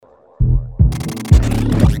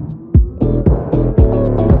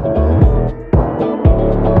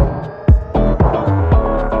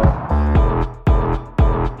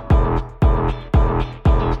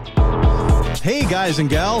guys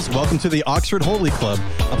and gals. Welcome to the Oxford Holy Club,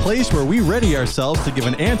 a place where we ready ourselves to give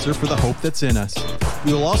an answer for the hope that's in us.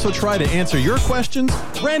 We will also try to answer your questions,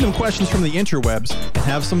 random questions from the interwebs, and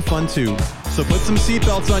have some fun too. So put some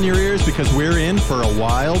seatbelts on your ears because we're in for a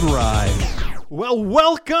wild ride. Well,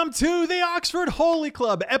 welcome to the Oxford Holy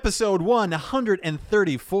Club, episode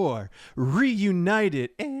 134,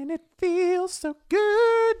 Reunited, and it feels so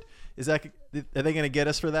good. Are they going to get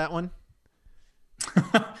us for that one?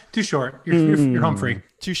 Too short. You're home free.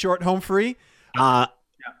 Too short, home free?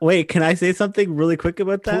 Wait, can I say something really quick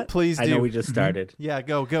about that? Please do. I know we just started. Yeah,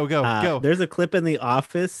 go. There's a clip in The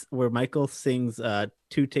Office where Michael sings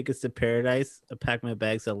 2 Tickets to Paradise, I pack my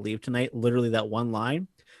bags, I'll leave tonight. Literally that one line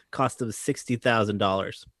cost him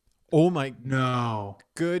 $60,000. Oh my no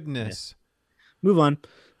goodness. Yeah.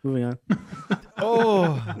 Moving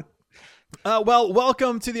on. Well,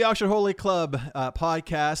 welcome to the Oxford Holy Club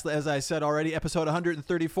podcast. As I said already, episode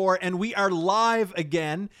 134, and we are live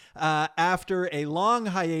again after a long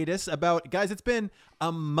hiatus. Guys, it's been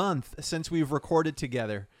a month since we've recorded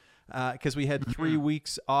together because we had 3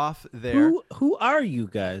 weeks off there. Who are you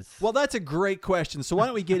guys? Well, that's a great question. So why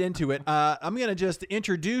don't we get into it? I'm going to just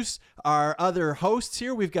introduce our other hosts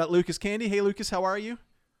here. We've got Lucas Candy. Hey, Lucas, how are you?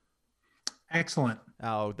 Excellent.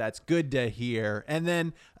 Oh, that's good to hear. And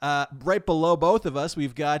then right below both of us,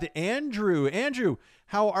 we've got Andrew. Andrew,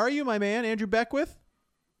 how are you, my man? Andrew Beckwith?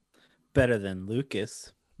 Better than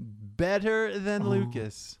Lucas. Better than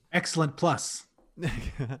Lucas. Excellent plus.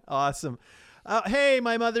 Awesome. Hey,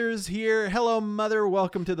 my mother's here. Hello, mother.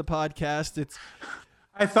 Welcome to the podcast.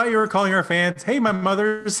 I thought you were calling our fans, hey, my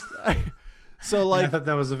mothers. So I thought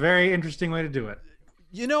that was a very interesting way to do it.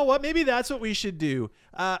 You know what? Maybe that's what we should do.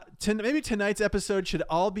 Maybe tonight's episode should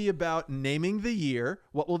all be about naming the year.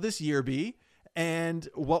 What will this year be? And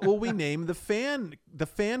what will we name the fan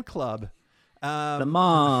club? The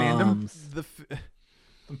moms.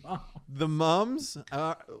 The mums?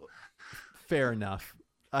 Fair enough.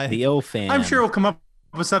 The O-fan. I'm sure we'll come up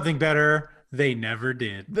with something better. They never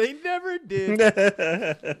did.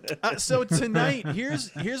 So tonight,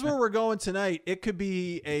 here's where we're going tonight. It could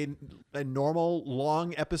be a normal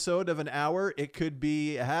long episode of an hour. It could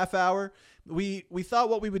be a half hour. We thought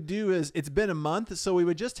what we would do is, it's been a month, so we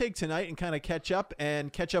would just take tonight and kind of catch up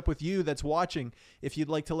with you that's watching. If you'd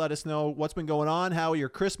like to let us know what's been going on, how your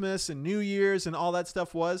Christmas and New Year's and all that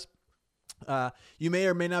stuff was. You may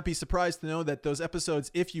or may not be surprised to know that those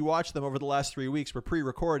episodes, if you watch them over the last 3 weeks, were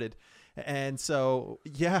pre-recorded. And so,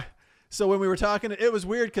 yeah. So when we were talking, it was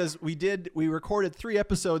weird because we recorded 3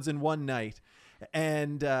 episodes in one night.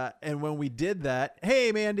 And when we did that,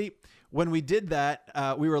 hey, Mandy, when we did that,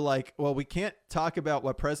 we were like, well, we can't talk about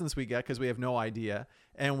what presents we get because we have no idea.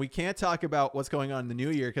 And we can't talk about what's going on in the new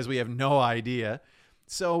year because we have no idea.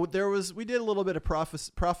 So we did a little bit of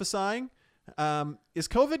prophesying. Is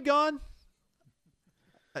COVID gone?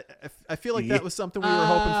 I feel like that was something we were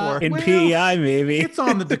hoping for. In PEI, maybe. It's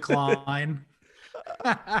on the decline.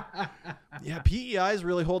 Yeah, PEI is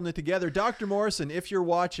really holding it together. Dr. Morrison, if you're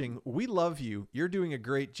watching, we love you. You're doing a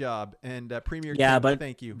great job. And Premier King, but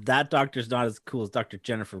thank you. That doctor's not as cool as Dr.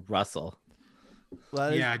 Jennifer Russell.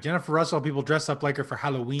 Yeah, Jennifer Russell, people dress up like her for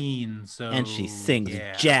Halloween. And she sings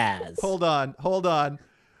jazz. Hold on.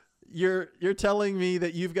 You're telling me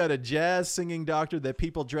that you've got a jazz singing doctor that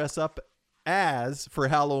people dress up as for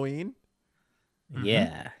Halloween?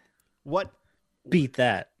 Yeah. What? Beat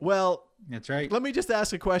that. Well, that's right. Let me just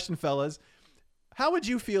ask a question, fellas. How would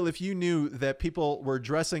you feel if you knew that people were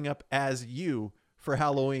dressing up as you for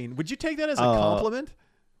Halloween? Would you take that as a compliment?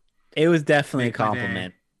 It was definitely a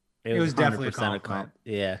compliment. It was definitely a compliment.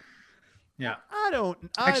 Yeah. I don't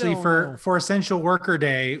know. For Essential Worker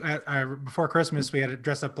Day, before Christmas, we had to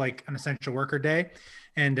dress up like an Essential Worker Day,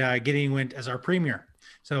 and Gideon went as our premier.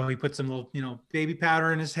 So he put some little, baby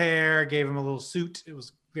powder in his hair, gave him a little suit. It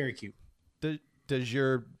was very cute. Does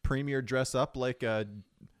your premier dress up like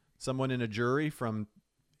someone in a jury from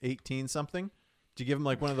 18 something? Do you give him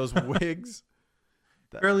like one of those wigs?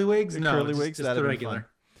 Curly wigs? No, curly wigs. Just the regular.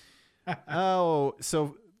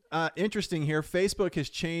 So interesting here. Facebook has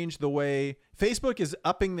changed the way Facebook is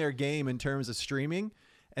upping their game in terms of streaming.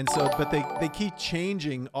 And so, but they keep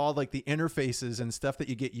changing all like the interfaces and stuff that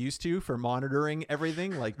you get used to for monitoring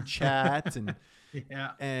everything, like chat and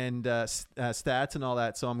stats and all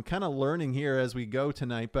that. So I'm kind of learning here as we go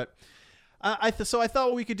tonight. But I thought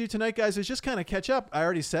what we could do tonight, guys, is just kind of catch up. I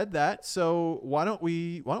already said that. So why don't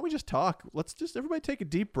we just talk? Let's just everybody take a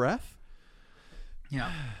deep breath. Yeah.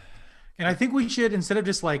 And I think we should, instead of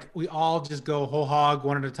just like we all just go whole hog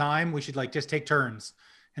one at a time, we should like just take turns.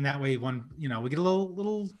 And that way, we get a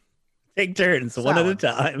little take turns salad. One at a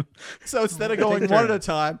time. So instead of going one at a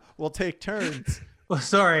time, we'll take turns. Well,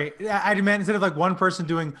 sorry, I meant instead of like one person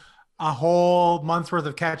doing a whole month's worth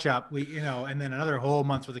of ketchup, and then another whole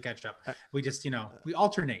month's worth of ketchup. We just, we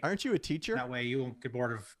alternate. Aren't you a teacher? That way you won't get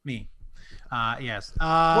bored of me. Yes.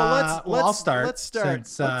 Well, I'll start. Let's start.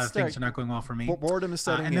 Since things are not going well for me. Boredom is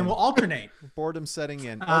setting in. And then we'll alternate. Boredom setting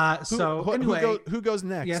in. Who goes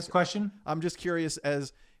next? Yes, question. I'm just curious,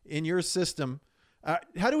 as in your system,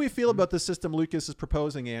 how do we feel about the system Lucas is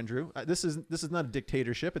proposing, Andrew? This is not a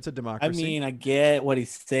dictatorship; it's a democracy. I mean, I get what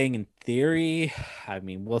he's saying in theory. I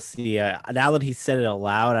mean, we'll see. Now that he said it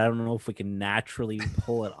aloud, I don't know if we can naturally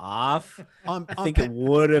pull it off. I think it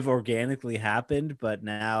would have organically happened, but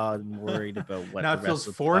now I'm worried about what now the it feels rest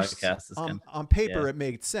of forced. the podcast is on paper, it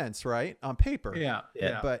made sense, right? On paper, yeah.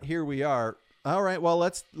 But here we are. All right, well,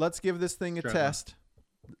 let's give this thing a test.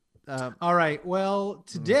 All right. Well,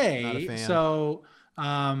 today,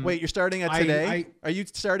 wait, you're starting at today? Are you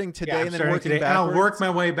starting today and then working backwards? I'll work my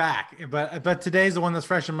way back, but today's the one that's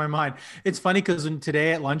fresh in my mind. It's funny because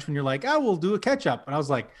today at lunch when you're like, we'll do a catch up, and I was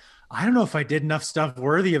like, I don't know if I did enough stuff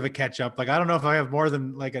worthy of a catch up. Like, I don't know if I have more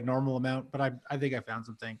than like a normal amount, but I think I found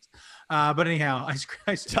some things. But anyhow, I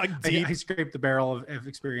scraped the barrel of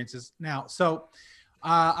experiences now. So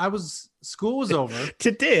school was over.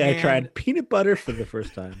 Today I tried peanut butter for the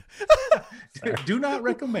first time. Do not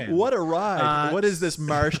recommend. What a ride. What is this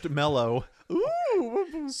marshmallow?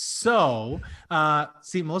 Ooh. So,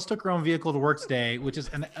 Melissa took her own vehicle to work today, which is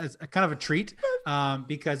a kind of a treat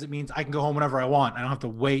because it means I can go home whenever I want. I don't have to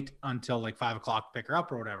wait until like 5 o'clock to pick her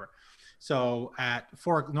up or whatever. So at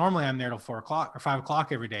 4, normally I'm there till 4 o'clock or 5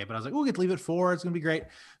 o'clock every day, but I was like, we get to leave at 4. It's going to be great.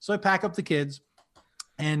 So I pack up the kids.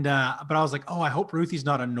 And, but I was like, I hope Ruthie's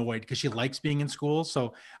not annoyed because she likes being in school.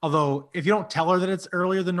 So although if you don't tell her that it's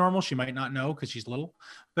earlier than normal, she might not know because she's little,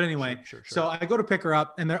 but anyway, sure. So I go to pick her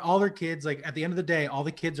up and all their kids, like at the end of the day, all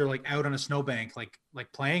the kids are like out on a snowbank, like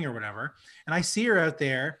playing or whatever. And I see her out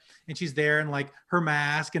there and she's there in like her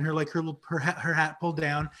mask and her hat pulled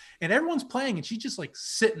down and everyone's playing and she's just like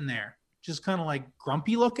sitting there, just kind of like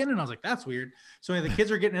grumpy looking. And I was like, that's weird. So anyway, the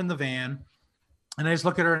kids are getting in the van and I just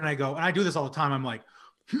look at her and I go, and I do this all the time. I'm like,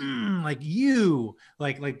 like you,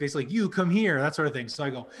 like basically you come here, that sort of thing. So I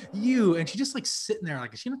go, you, and she just like sitting there,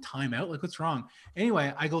 like, is she in a timeout? Like, what's wrong?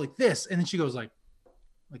 Anyway, I go like this, and then she goes like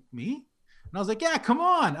me? And I was like, yeah, come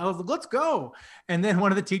on. I was like, let's go. And then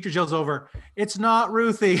one of the teachers yells over, it's not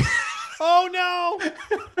Ruthie. Oh no.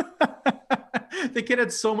 The kid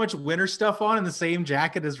had so much winter stuff on in the same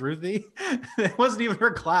jacket as Ruthie. It wasn't even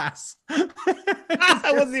her class. It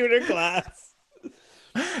wasn't even her class.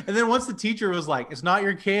 And then once the teacher was like, it's not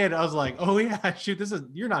your kid, I was like, oh yeah, shoot,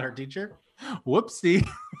 you're not her teacher. Whoopsie.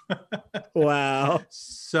 Wow.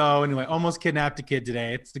 So anyway, almost kidnapped a kid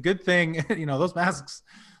today. It's the good thing, those masks,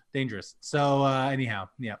 dangerous. So anyhow,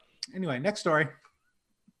 yeah. Anyway, next story.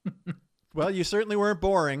 Well, you certainly weren't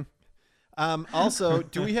boring. Also,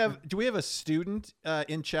 do we have a student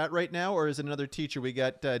in chat right now, or is it another teacher? We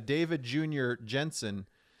got David Jr. Jensen.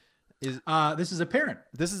 This is a parent.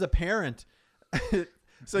 This is a parent.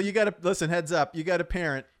 So you got to listen. Heads up, you got a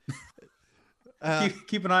parent.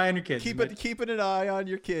 Keep an eye on your kids. Keeping an eye on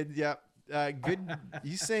your kid. Yeah. Good.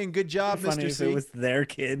 You saying good job, Funny Mr. if C. it was their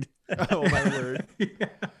kid. Oh my word.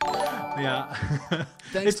 Yeah.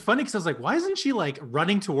 It's funny because I was like, why isn't she like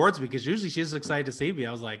running towards me? Because usually she's excited to see me.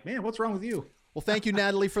 I was like, man, what's wrong with you? Well, thank you,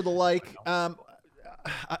 Natalie, for the like. Are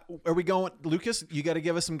we going, Lucas? You got to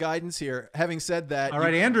give us some guidance here. Having said that, all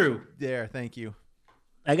right, Andrew. There, thank you.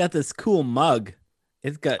 I got this cool mug.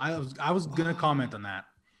 It's got. I was gonna comment on that.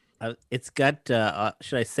 It's got.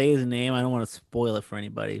 Should I say his name? I don't want to spoil it for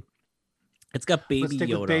anybody. It's got Baby Let's stick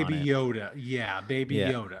Yoda. With Baby on it. Yoda. Yeah, Baby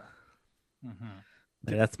Yoda. Mm-hmm.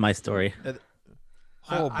 That's my story.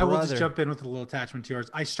 I will just jump in with a little attachment to yours.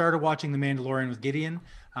 I started watching The Mandalorian with Gideon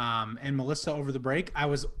and Melissa over the break. I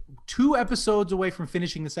was 2 episodes away from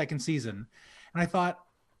finishing the 2nd season, and I thought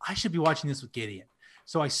I should be watching this with Gideon.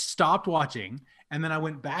 So I stopped watching, and then I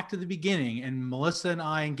went back to the beginning, and Melissa and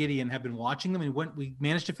I and Gideon have been watching them, and we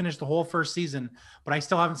managed to finish the whole 1st season, but I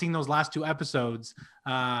still haven't seen those last 2 episodes.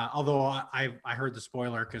 Although I heard the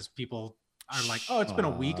spoiler because people are like, oh, it's been a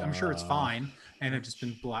week. I'm sure it's fine. And I've just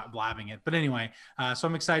been blabbing it. But anyway, so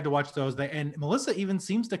I'm excited to watch those. And Melissa even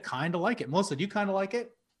seems to kind of like it. Melissa, do you kind of like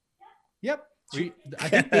it? Yep. I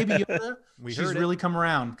think Baby Yoda, she's really come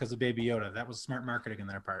around because of Baby Yoda. That was smart marketing on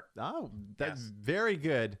their part. Oh, that's very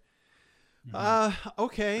good.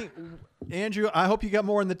 Okay. Andrew, I hope you got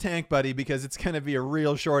more in the tank, buddy, because it's going to be a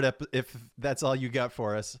real short if that's all you got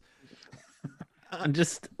for us. I'm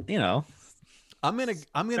just, I'm going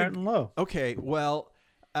starting low. Okay. Well,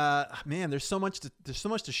 man, there's so much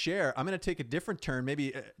to share. I'm going to take a different turn,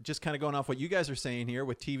 maybe just kind of going off what you guys are saying here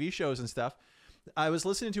with TV shows and stuff. I was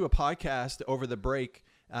listening to a podcast over the break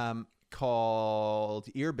called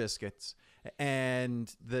Ear Biscuits,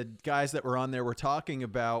 and the guys that were on there were talking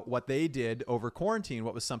about what they did over quarantine,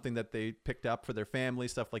 what was something that they picked up for their family,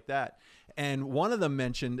 stuff like that. And one of them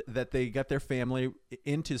mentioned that they got their family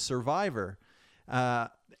into Survivor. And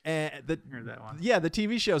Heard that one. Yeah, the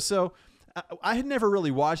TV show. So I had never really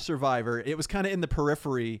watched Survivor. It was kind of in the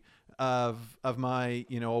periphery of my,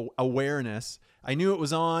 awareness. I knew it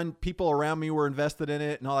was on. People around me were invested in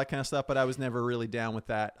it and all that kind of stuff, but I was never really down with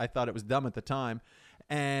that. I thought it was dumb at the time,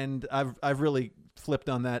 and I've really flipped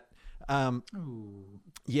on that.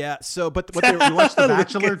 Yeah. So, but what You watched The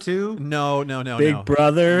Bachelor too? No. Big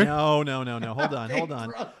Brother. No. Hold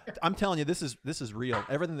on. I'm telling you, this is real.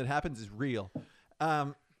 Everything that happens is real.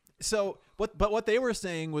 So what they were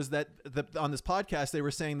saying was that on this podcast, they were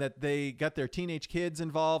saying that they got their teenage kids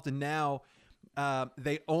involved, and now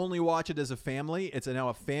they only watch it as a family. It's now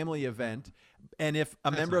a family event. And if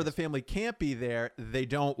a member of the family can't be there, they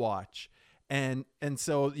don't watch. And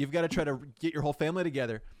so you've got to try to get your whole family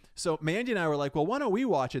together. So Mandy and I were like, well, why don't we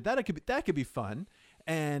watch it? That could be fun.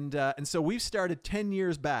 And so we've started 10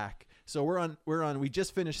 years back. So we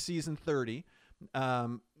just finished season 30.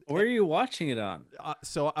 Where are you watching it on?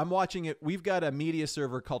 So I'm watching it. We've got a media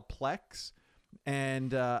server called Plex,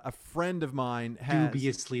 and a friend of mine has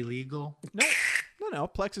Dubiously legal. No.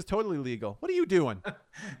 Plex is totally legal. What are you doing?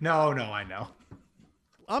 No, I know.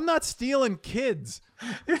 I'm not stealing kids.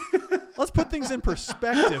 Let's put things in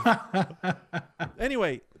perspective.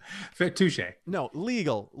 Anyway. Touche. No,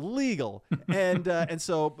 legal. And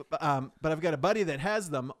so, but I've got a buddy that has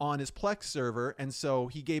them on his Plex server. And so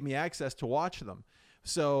he gave me access to watch them.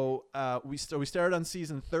 So we started on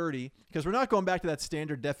season 30 because we're not going back to that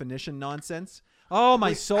standard definition nonsense. Oh,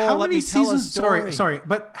 my soul. How let many me tell seasons? a story. Sorry,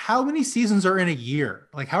 but how many seasons are in a year?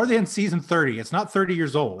 Like, how are they in season 30? It's not 30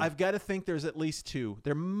 years old. I've got to think there's at least 2.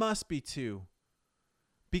 There must be 2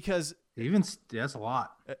 because that's a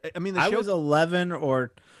lot. I mean, I was 11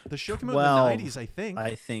 or the show came out in the 90s, I think.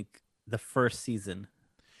 I think the first season.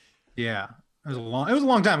 Yeah. It was a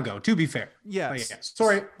long time ago, to be fair. Yes. Yeah.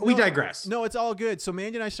 Sorry, we digress. No, it's all good. So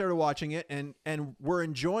Mandy and I started watching it, and we're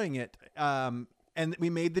enjoying it. And we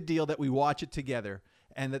made the deal that we watch it together,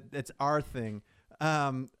 and that's our thing.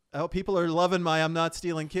 People are loving my "I'm not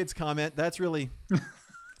stealing kids" comment. That's really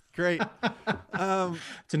great.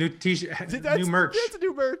 It's a new T-shirt, new merch. It's a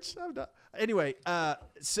new merch. Anyway,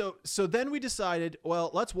 so then we decided,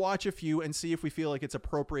 well, let's watch a few and see if we feel like it's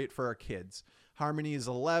appropriate for our kids. Harmony is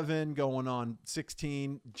 11, going on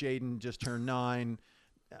 16. Jaden just turned 9.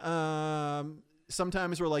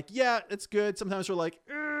 Sometimes we're like, yeah, it's good. Sometimes we're like,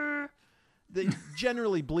 they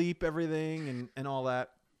generally bleep everything and all that.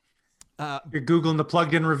 You're Googling the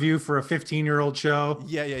plugged-in review for a 15-year-old show.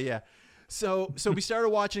 Yeah. So we started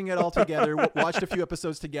watching it all together, watched a few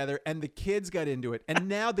episodes together, and the kids got into it. And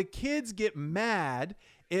now the kids get mad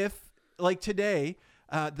if, like today,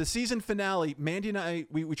 the season finale, Mandy and I,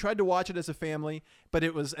 we tried to watch it as a family, but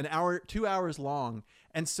it was 2 hours long.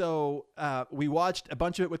 And so we watched a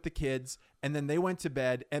bunch of it with the kids, and then they went to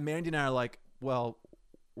bed, and Mandy and I are like, well,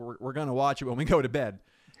 we're going to watch it when we go to bed,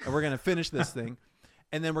 and we're going to finish this thing,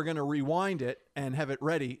 and then we're going to rewind it and have it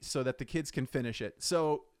ready so that the kids can finish it.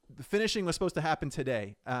 So the finishing was supposed to happen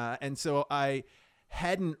today, and so I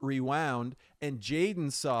hadn't rewound, and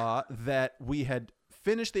Jaden saw that we had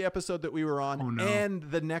finished the episode that we were on and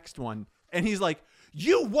the next one, and he's like,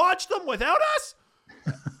 "You watched them without us?"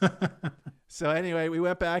 So anyway, we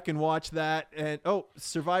went back and watched that, and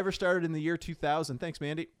Survivor started in the year 2000. Thanks,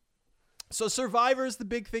 Mandy. So Survivor is the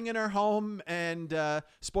big thing in our home, and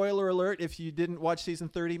spoiler alert, if you didn't watch season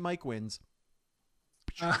 30, Mike wins.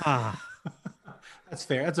 That's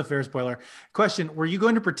fair. That's a fair spoiler. Question: were you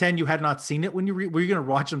going to pretend you had not seen it when were you going to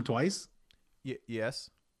watch them twice? Yes.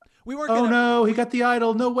 We weren't. Oh no, he got the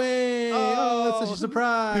idol. No way. Oh, that's such a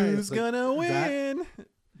surprise. Who's gonna win?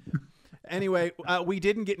 Anyway, we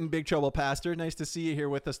didn't get in big trouble, Pastor. Nice to see you here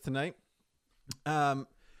with us tonight.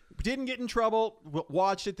 We didn't get in trouble.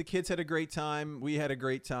 Watched it. The kids had a great time. We had a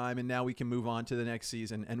great time, and now we can move on to the next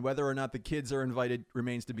season. And whether or not the kids are invited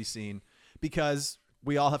remains to be seen, because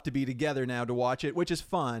we all have to be together now to watch it, which is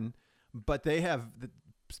fun. But they have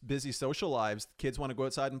busy social lives. Kids want to go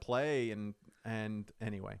outside and play, and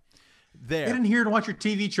anyway. There. Get in here and watch your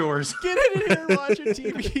TV chores. Get in here and watch your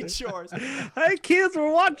TV chores. Hey kids,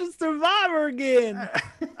 we're watching Survivor again.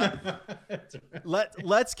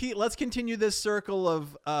 Let's continue this circle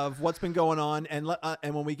of what's been going on, and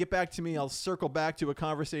when we get back to me, I'll circle back to a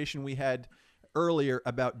conversation we had earlier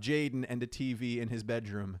about Jaden and the TV in his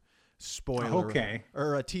bedroom. Spoiler. Okay.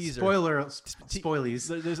 Or a teaser. Spoilies.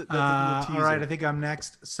 There's a all right, I think I'm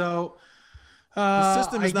next. So The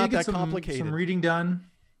system is I not did get that complicated. Some reading done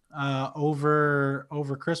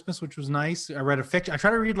over Christmas, which was nice. I read a fiction. I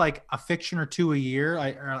try to read like a fiction or two a year.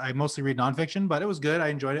 I mostly read nonfiction, but it was good. I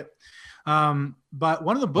enjoyed it. But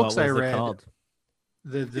one of the books I read, called?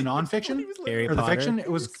 the nonfiction Harry or the Potter? fiction,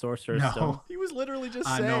 it was Sorcerer's Stone. He was literally just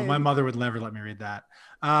saying. No, my mother would never let me read that.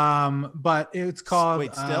 But it's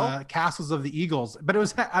called Castles of the Eagles. But it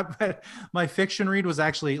was my fiction read was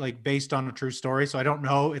actually like based on a true story, so I don't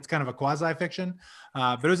know. It's kind of a quasi fiction,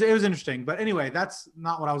 but it was interesting. But anyway, that's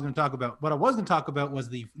not what I was going to talk about. What I was going to talk about was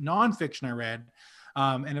the nonfiction I read,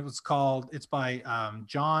 and it's by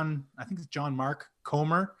John. I think it's John Mark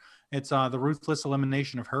Comer. It's The Ruthless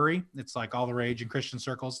Elimination of Hurry. It's like all the rage in Christian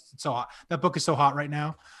circles. It's so hot. That book is so hot right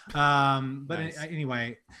now. But nice.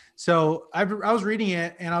 Anyway, so I was reading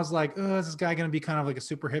it and I was like, oh, is this guy going to be kind of like a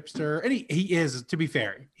super hipster? And he is, to be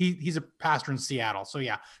fair. He's a pastor in Seattle. So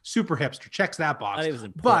yeah, super hipster. Checks that box.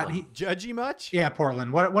 But he judgy much? Yeah,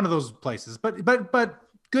 Portland. One of those places. But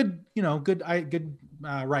good, good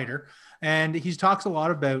writer. And he talks a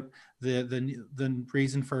lot about the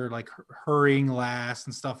reason for like hurrying last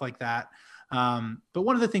and stuff like that. But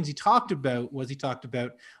one of the things he talked about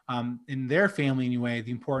in their family anyway,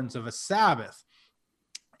 the importance of a Sabbath.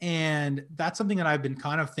 And that's something that I've been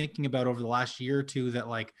kind of thinking about over the last year or two, that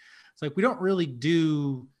like, it's like, we don't really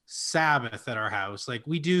do Sabbath at our house. Like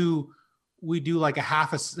we do like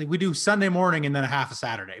we do Sunday morning and then a half a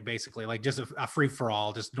Saturday, basically, like just a free for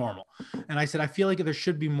all, just normal. And I said, I feel like there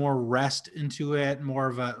should be more rest into it, more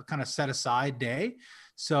of a kind of set aside day.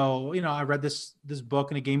 So, I read this book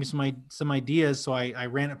and it gave me some ideas. So I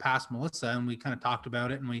ran it past Melissa and we kind of talked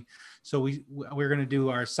about it. And we're going to do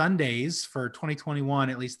our Sundays for 2021.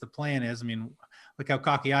 At least the plan is, look how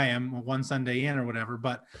cocky I am, one Sunday in or whatever.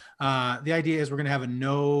 But the idea is we're going to have a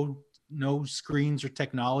no screens or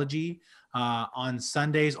technology on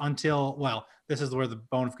Sundays until, well, this is where the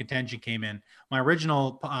bone of contention came in. My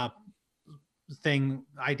original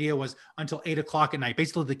idea was until 8:00 at night.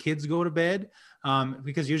 Basically, the kids go to bed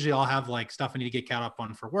because usually I'll have like stuff I need to get caught up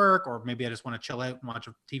on for work, or maybe I just want to chill out and watch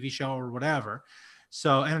a TV show or whatever.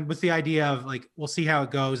 So, and with the idea of like, we'll see how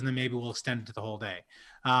it goes, and then maybe we'll extend it to the whole day.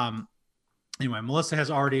 Anyway, Melissa has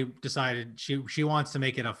already decided she wants to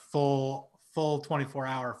make it a full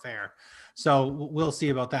 24-hour affair. So we'll see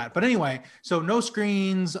about that. But anyway, so no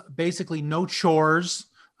screens, basically no chores,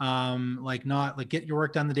 like get your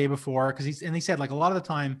work done the day before. Cause he said like a lot of the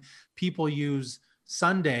time people use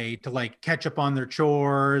Sunday to like catch up on their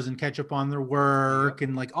chores and catch up on their work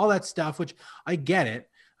and like all that stuff, which I get it.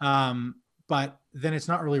 But then it's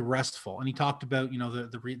not really restful. And he talked about,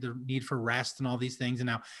 the need for rest and all these things. And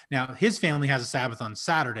now his family has a Sabbath on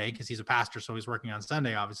Saturday because he's a pastor. So he's working on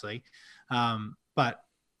Sunday, obviously. But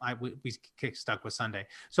we stuck with Sunday.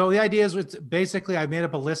 So the idea is, it's basically, I made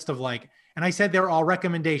up a list of like, and I said they're all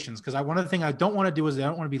recommendations because one of the things I don't want to do is I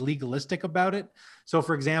don't want to be legalistic about it. So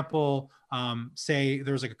for example, say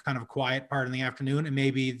there's like a kind of a quiet part in the afternoon and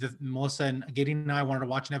maybe Melissa and Gideon and I wanted to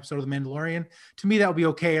watch an episode of The Mandalorian. To me, that would be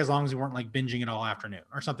okay as long as we weren't like binging it all afternoon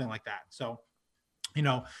or something like that. So,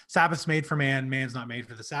 Sabbath's made for man, man's not made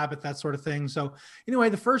for the Sabbath, that sort of thing. So anyway,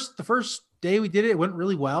 the first day we did it went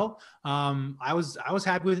really well. I was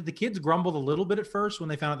happy with it. The kids grumbled a little bit at first when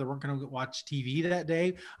they found out they weren't going to watch TV that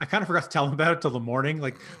day. I kind of forgot to tell them about it till the morning.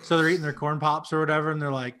 Like, so they're eating their corn pops or whatever. And they're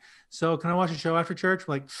like, so can I watch a show after church?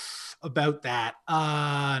 We're like, about that.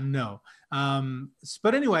 No.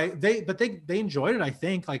 But anyway, they enjoyed it. I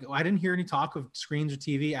think like I didn't hear any talk of screens or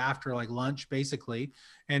TV after like lunch basically.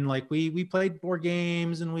 And like we played board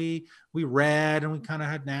games and we read and we kind of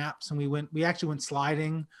had naps and we actually went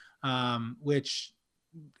sliding, which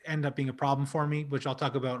ended up being a problem for me, which I'll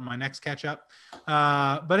talk about in my next catch up.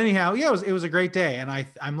 But anyhow, yeah, it was a great day and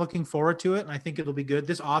I'm looking forward to it. And I think it'll be good.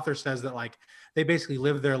 This author says that like they basically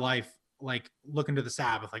live their life like looking to the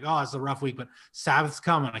Sabbath, like, oh, it's a rough week, but Sabbath's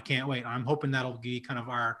coming. I can't wait. I'm hoping that'll be kind of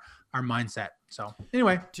our mindset. So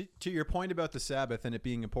anyway, to your point about the Sabbath and it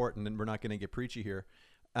being important, and we're not going to get preachy here.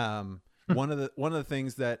 One of the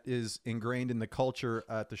things that is ingrained in the culture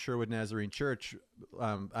at the Sherwood Nazarene Church,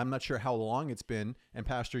 I'm not sure how long it's been, and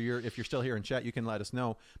Pastor, if you're still here in chat, you can let us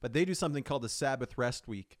know, but they do something called the Sabbath Rest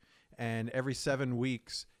Week, and every 7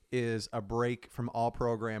 weeks is a break from all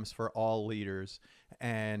programs for all leaders,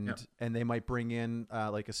 and they might bring in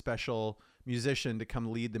like a special musician to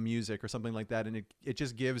come lead the music or something like that, and it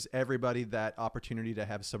just gives everybody that opportunity to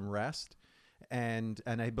have some rest. And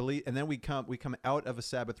I believe, and then we come out of a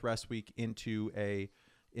Sabbath rest week into a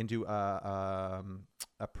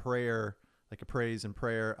prayer, like a praise and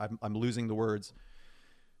prayer. I'm losing the words.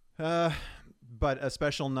 but a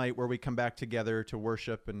special night where we come back together to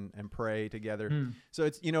worship and pray together. So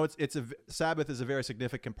it's, Sabbath is a very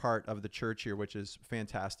significant part of the church here, which is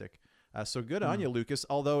fantastic. So good on you, Lucas.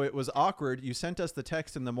 Although it was awkward, you sent us the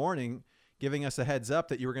text in the morning giving us a heads up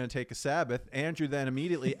that you were going to take a Sabbath. Andrew then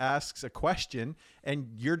immediately asks a question,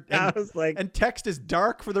 and and text is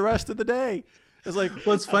dark for the rest of the day. It's like,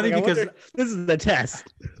 well, it's funny because this is the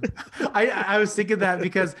test. I was thinking that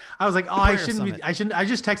because I was like, oh, I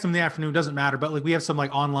just text them in the afternoon. Doesn't matter. But like, we have some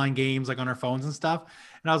like online games like on our phones and stuff.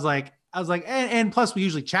 And I was like, and plus we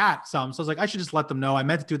usually chat some. So I was like, I should just let them know. I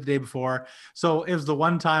meant to do it the day before. So it was the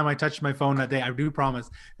one time I touched my phone that day. I do promise.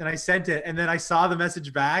 Then I sent it, and then I saw the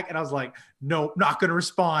message back, and I was like, nope, not going to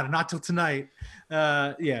respond. Not till tonight.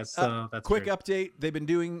 So that's quick update. They've been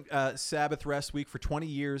doing Sabbath rest week for 20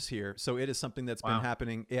 years here. So it is something that's been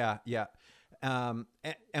happening. Yeah. And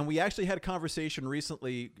we actually had a conversation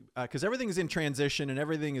recently because everything is in transition and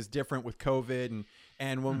everything is different with COVID.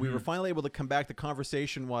 And when we were finally able to come back, the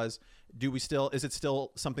conversation was, is it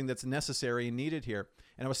still something that's necessary and needed here?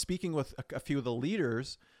 And I was speaking with a few of the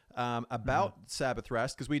leaders about Sabbath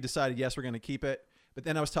rest because we decided, yes, we're going to keep it. But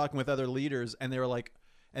then I was talking with other leaders, and they were like,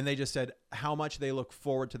 and they just said how much they look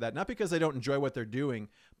forward to that. Not because they don't enjoy what they're doing,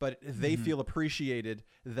 but they feel appreciated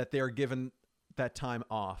that they're given that time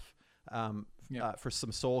off for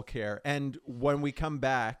some soul care. And when we come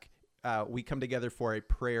back, we come together for a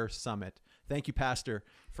prayer summit. Thank you, Pastor,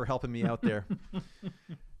 for helping me out there.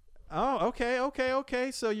 Oh,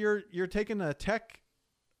 okay. So you're taking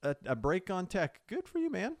a break on tech. Good for you,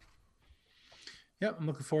 man. Yep, I'm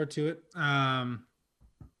looking forward to it.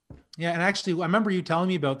 Yeah, and actually, I remember you telling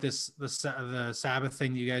me about the Sabbath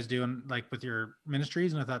thing that you guys do, and like with your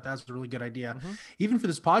ministries, and I thought that's a really good idea. Even for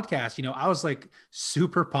this podcast, I was like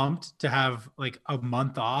super pumped to have like a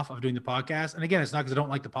month off of doing the podcast. And again, it's not because I don't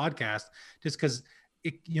like the podcast, just because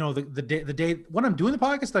the day when I'm doing the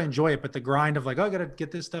podcast, I enjoy it, but the grind of like, oh, I got to get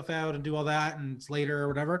this stuff out and do all that, and it's later or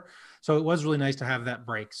whatever. So it was really nice to have that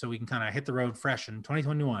break so we can kind of hit the road fresh in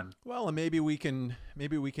 2021. Well, and maybe we can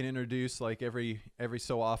introduce like every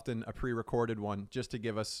so often a pre-recorded one just to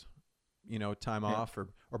give us, time off, or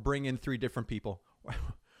bring in 3 different people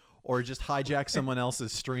or just hijack someone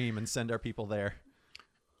else's stream and send our people there.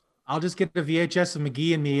 I'll just get the VHS of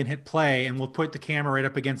McGee and me and hit play, and we'll put the camera right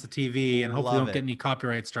up against the TV, and hopefully don't get any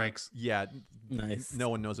copyright strikes. Yeah. Nice. No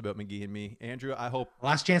one knows about McGee and me. Andrew, I hope.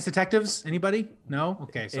 Last Chance Detectives? Anybody? No?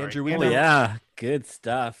 Okay, sorry. Andrew, yeah, good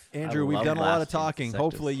stuff. Andrew, we've done a lot of talking.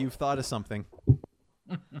 Hopefully you've thought of something.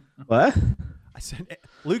 What? I said,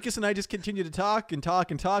 Lucas and I just continue to talk and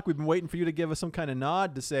talk and talk. We've been waiting for you to give us some kind of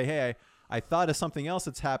nod to say, hey, I thought of something else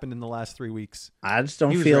that's happened in the last 3 weeks. I just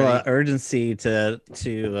don't feel urgency to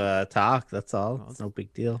talk. That's all. Well, it's no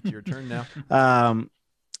big deal. It's your turn now.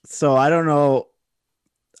 So I don't know.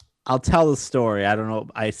 I'll tell the story. I don't know.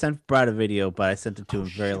 I sent Brad a video, but I sent it to him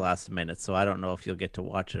very last minute, so I don't know if you'll get to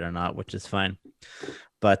watch it or not, which is fine.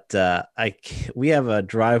 But we have a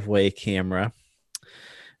driveway camera,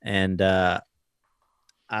 and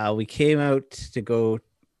we came out to go.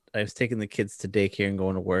 I was taking the kids to daycare and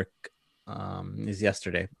going to work. It was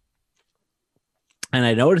yesterday, and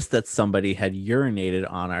I noticed that somebody had urinated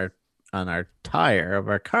on our tire of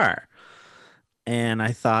our car. And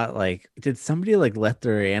I thought, like, did somebody like let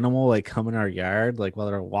their animal like come in our yard like while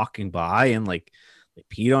they're walking by and like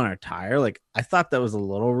peed on our tire? Like, I thought that was a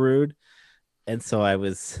little rude, and so I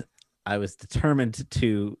was determined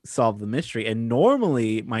to solve the mystery. And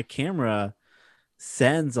normally my camera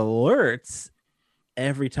sends alerts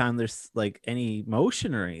every time there's like any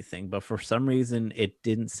motion or anything, but for some reason it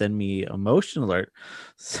didn't send me a motion alert.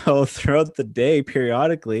 So throughout the day,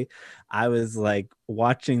 periodically, I was like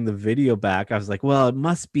watching the video back. I was like, well, it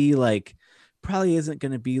must be like, probably isn't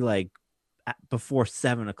going to be like before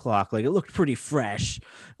 7 o'clock. Like, it looked pretty fresh.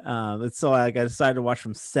 And so I decided to watch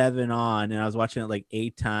from 7 on, and I was watching it like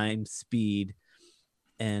 8 times speed.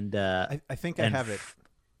 And I think I have it.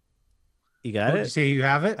 You got it? Did you say you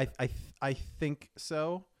have it? I think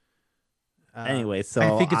so. Anyway, so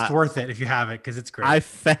I think it's worth it if you have it, because it's great. I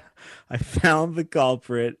found the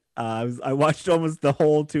culprit. I watched almost the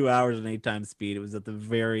whole 2 hours and 8 times speed. It was at the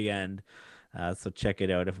very end. So check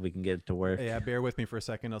it out if we can get it to work. Yeah, bear with me for a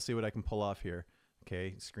second. I'll see what I can pull off here.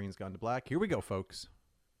 Okay, screen's gone to black. Here we go, folks.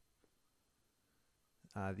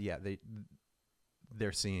 Yeah,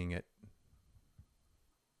 they're seeing it.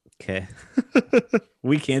 Okay.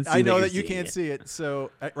 We can't see it. I know that you can't see it.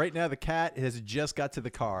 So right now the cat has just got to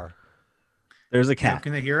the car. There's a cat. Now,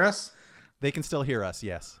 can they hear us? They can still hear us,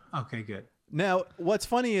 yes. Okay, good. Now, what's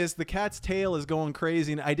funny is the cat's tail is going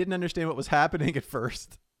crazy, and I didn't understand what was happening at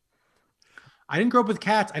first. I didn't grow up with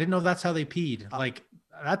cats. I didn't know that's how they peed. Like,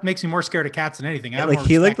 that makes me more scared of cats than anything. Like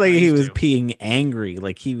he looked like he was being angry,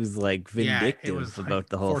 like he was like vindictive about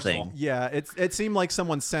the whole thing. Yeah, it seemed like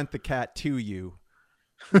someone sent the cat to you.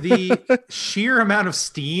 The sheer amount of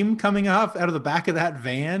steam coming off out of the back of that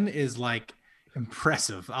van is like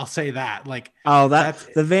impressive. I'll say that. Like, that's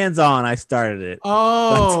the van's on. I started it.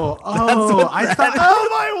 I thought, oh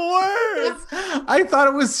my word! I thought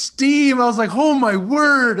it was steam. I was like, oh my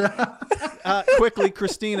word! Quickly,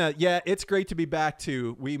 Christina. Yeah, it's great to be back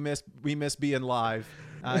too. We miss being live.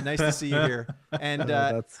 Nice to see you here. And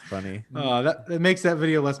that's funny. That makes that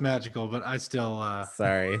video less magical, but I still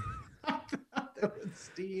sorry.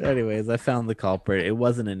 Anyways, I found the culprit. It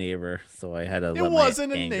wasn't a neighbor, so I had to let my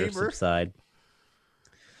anger subside.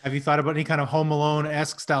 Have you thought about any kind of Home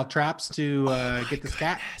Alone-esque style traps to get this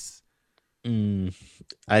cat?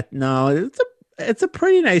 No, it's a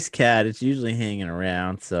pretty nice cat. It's usually hanging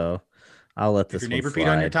around, so I'll let this. Your neighbor peed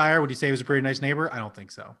on your tire? Would you say he was a pretty nice neighbor? I don't think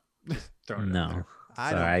so. No,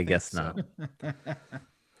 I guess not.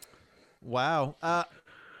 Wow.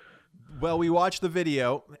 Well, we watched the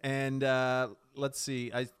video, and let's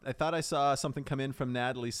see. I thought I saw something come in from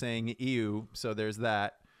Natalie saying "ew," so there's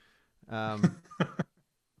that.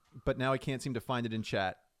 But now I can't seem to find it in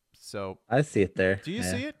chat. So I see it there. Do you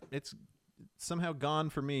see it? It's somehow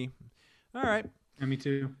gone for me. All right. Yeah, me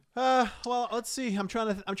too. Well, let's see. I'm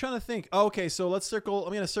trying to think. Okay, so I'm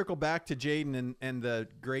going to circle back to Jaden and the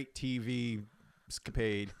great TV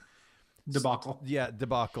escapade. Debacle.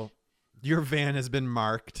 Debacle. Your van has been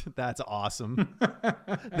marked. That's awesome.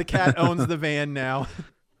 The cat owns the van now.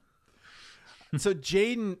 So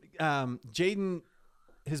Jaden,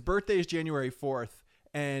 his birthday is January 4th.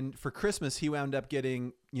 And for Christmas, he wound up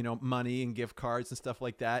getting, money and gift cards and stuff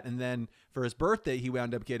like that. And then for his birthday, he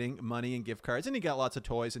wound up getting money and gift cards. And he got lots of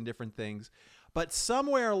toys and different things. But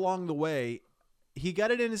somewhere along the way, he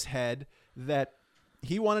got it in his head that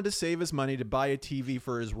he wanted to save his money to buy a TV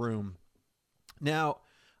for his room. Now,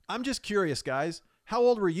 I'm just curious, guys. How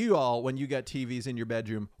old were you all when you got TVs in your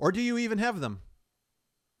bedroom? Or do you even have them?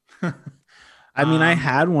 I mean, I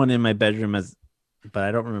had one in my bedroom, but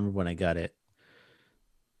I don't remember when I got it.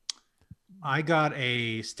 I got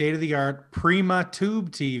a state-of-the-art Prima tube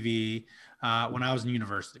TV when I was in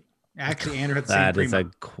university. Actually, Andrew had the same Prima. That is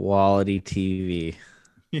a quality TV.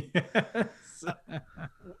 Yes.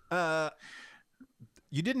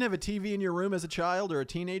 You didn't have a TV in your room as a child or a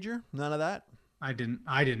teenager? None of that? I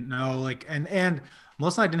didn't know. Like, and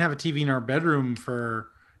Melissa and I didn't have a TV in our bedroom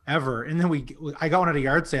forever. And then I got one at a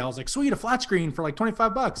yard sale. I was like, sweet, a flat screen for like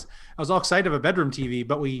 $25. I was all excited to have a bedroom TV,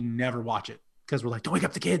 but we never watch it because we're like, don't wake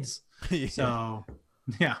up the kids. Yeah. So,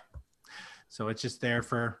 yeah. So it's just there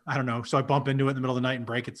for, I don't know. So I bump into it in the middle of the night and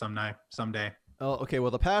break it someday. Oh, okay. Well,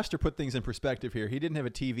 the pastor put things in perspective here. He didn't have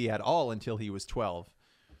a TV at all until he was 12.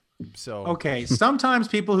 So okay, sometimes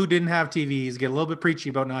people who didn't have TVs get a little bit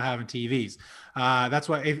preachy about not having TVs. That's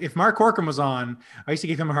why if Mark Corcoran was on, I used to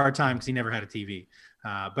give him a hard time because he never had a TV.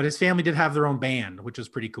 But his family did have their own band, which was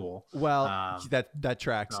pretty cool. Well, that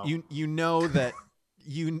tracks. So. You know that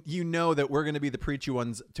you know that we're going to be the preachy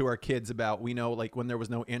ones to our kids about. We know, like, when there was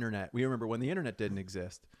no internet. We remember when the internet didn't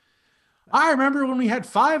exist. I remember when we had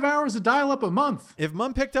 5 hours of dial-up a month. If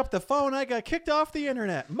Mom picked up the phone, I got kicked off the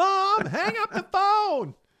internet. Mom, hang up the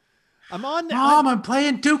phone. I'm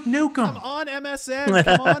playing Duke Nukem. I'm on MSN.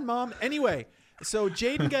 Come on, Mom. Anyway, so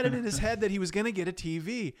Jaden got it in his head that he was going to get a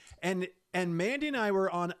TV, and Mandy and I were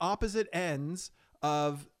on opposite ends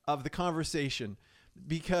of the conversation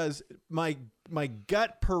because my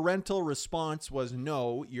gut parental response was,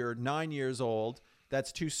 no, you're 9 years old.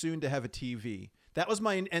 That's too soon to have a TV. That was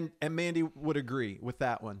and Mandy would agree with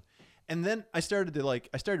that one. And then I started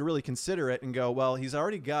to really consider it and go, well, he's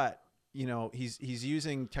already got, he's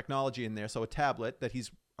using technology in there. So a tablet that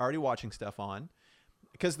he's already watching stuff on,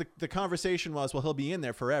 because the conversation was, well, he'll be in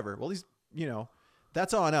there forever. Well, he's,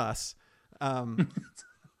 that's on us.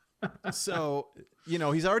 So,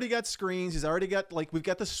 he's already got screens. He's already got, we've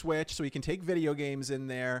got the Switch, so he can take video games in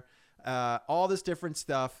there, all this different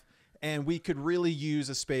stuff. And we could really use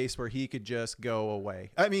a space where he could just go away.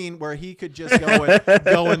 I mean, where he could just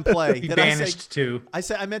go and play. He banished too.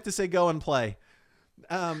 I meant to say go and play.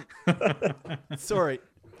 Sorry,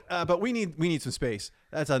 but we need some space.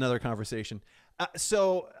 That's another conversation.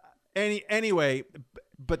 Anyway,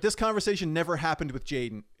 but this conversation never happened with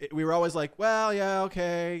Jaden. We were always like, well, yeah,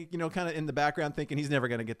 okay, kind of in the background thinking he's never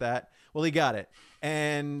going to get that. Well, he got it,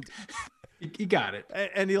 and he got it,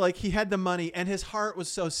 and he had the money, and his heart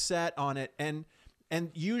was so set on it, and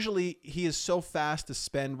usually he is so fast to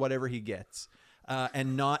spend whatever he gets.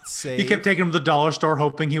 And not save. He kept taking him to the dollar store,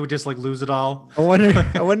 hoping he would just lose it all. I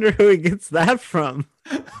wonder who he gets that from.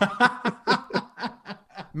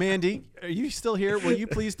 Mandy, are you still here? Will you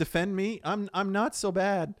please defend me? I'm not so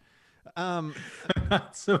bad. I'm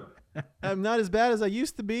not as bad as I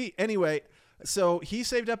used to be. Anyway, so he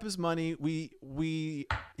saved up his money. They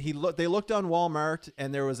looked on Walmart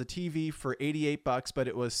and there was a TV for $88, but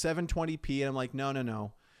it was 720p. And I'm like,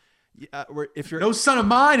 no. If you're no son of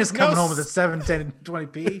mine is coming home with a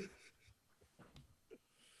 720p.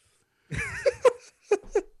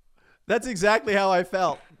 That's exactly how I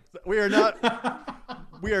felt. We are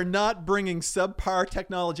not bringing subpar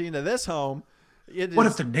technology into this home. What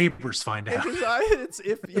if the neighbors find out?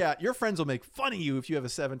 Your friends will make fun of you if you have a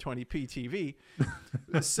 720p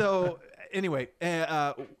TV. So anyway,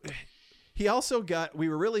 he also got. We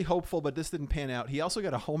were really hopeful, but this didn't pan out. He also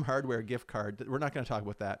got a Home Hardware gift card. We're not going to talk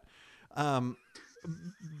about that.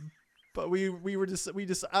 But we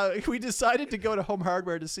decided to go to Home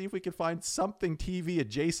Hardware to see if we could find something TV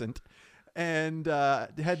adjacent. And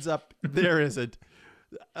heads up, there isn't.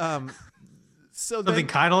 So something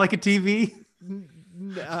kind of like a TV.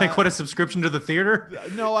 Like what, a subscription to the theater?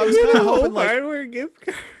 No, I was kind of hoping like hardware gift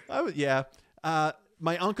card.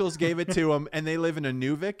 My uncles gave it to him, and they live in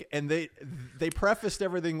Inuvik, and they prefaced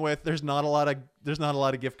everything with there's not a lot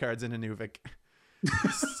of gift cards in Inuvik.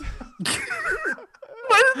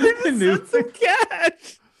 Why did they just send some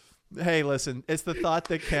cash? Hey, listen, it's the thought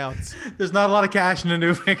that counts. There's not a lot of cash in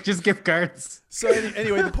Inuvik, just gift cards. So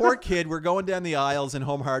anyway, the poor kid, we're going down the aisles in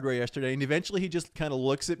Home Hardware yesterday, and eventually he just kind of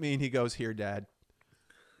looks at me and he goes, "Here, Dad,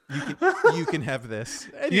 you can have this."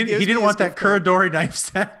 He didn't want that Kurodori knife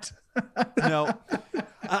set. No.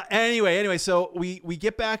 Anyway, so we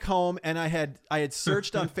get back home, and I had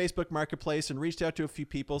searched on Facebook Marketplace and reached out to a few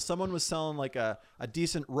people. Someone was selling like a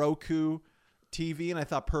decent Roku TV, and I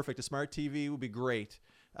thought, perfect, a smart TV would be great.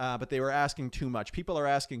 But they were asking too much. People are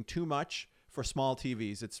asking too much for small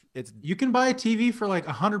TVs. It's you can buy a TV for like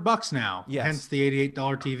 $100 now. Yes. Hence the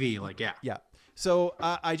 $88 TV. Like, yeah. Yeah. So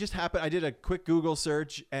I did a quick Google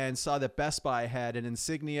search and saw that Best Buy had an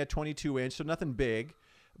Insignia 22-inch, so nothing big,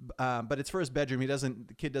 but it's for his bedroom.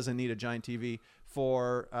 The kid doesn't need a giant TV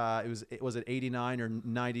for it was at 89 or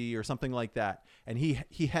 90 or something like that, and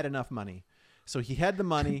he had enough money, so he had the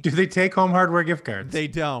money. Do they take Home Hardware gift cards? They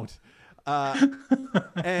don't.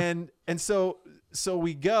 And so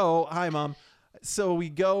we go. Hi, Mom. So we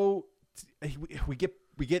go.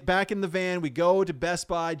 We get back in the van. We go to Best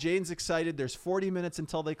Buy. Jaden's excited. There's 40 minutes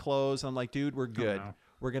until they close. I'm like, dude, we're good. Oh,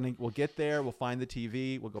 no. We'll get there. We'll find the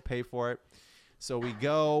TV. We'll go pay for it. So we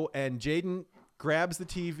go, and Jaden grabs the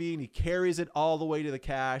TV and he carries it all the way to the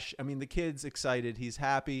cash. I mean, the kid's excited. He's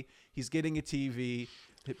happy. He's getting a TV.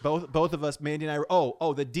 Both of us, Mandy and I,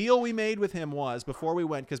 the deal we made with him was, before we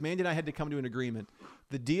went, because Mandy and I had to come to an agreement.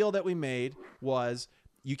 The deal that we made was,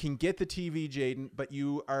 you can get the TV, Jaden, but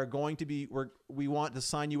you are going to we want to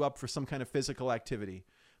sign you up for some kind of physical activity.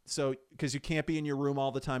 So, because you can't be in your room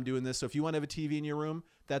all the time doing this. So if you want to have a TV in your room,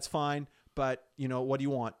 that's fine. But, what do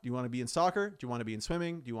you want? Do you want to be in soccer? Do you want to be in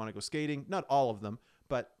swimming? Do you want to go skating? Not all of them,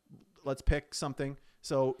 but let's pick something.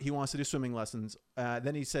 So he wants to do swimming lessons.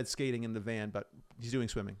 Then he said skating in the van, but he's doing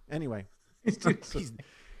swimming. Anyway.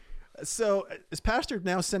 So is Pastor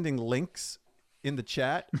now sending links in the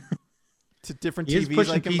chat to different TVs? He is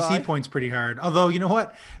pushing PC buy? points pretty hard. Although, you know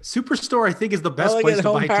what? Superstore, I think, is the best place to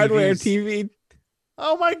buy hardware TVs. TV.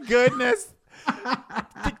 Oh, my goodness.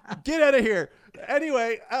 Get out of here.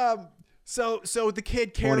 Anyway, so the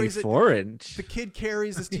kid carries 24-inch. The kid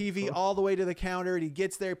carries his TV all the way to the counter, and he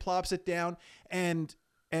gets there, plops it down, and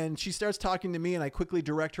she starts talking to me, and I quickly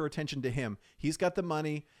direct her attention to him. He's got the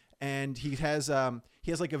money, and he has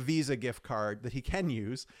like a Visa gift card that he can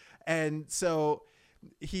use, and so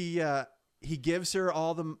he gives her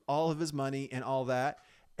all of his money and all that,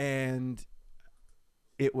 and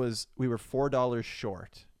we were $4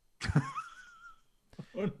 short.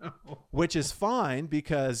 Oh, no. Which is fine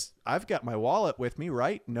because I've got my wallet with me,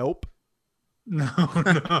 right? Nope. No.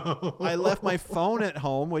 I left my phone at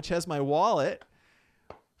home, which has my wallet,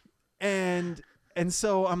 and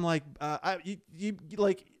so I'm like, you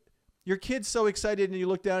like, your kid's so excited, and you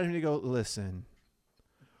look down at him and you go, listen,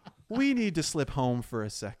 we need to slip home for a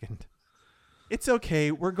second. It's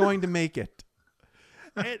okay. We're going to make it.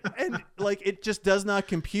 And like, it just does not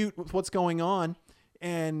compute with what's going on.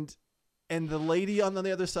 And the lady on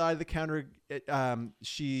the other side of the counter,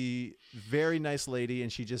 she very nice lady,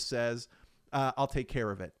 and she just says, "I'll take care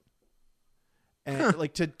of it." And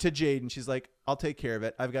like to Jaden, she's like, "I'll take care of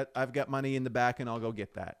it. I've got money in the back, and I'll go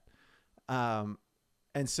get that."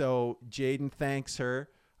 And so Jaden thanks her.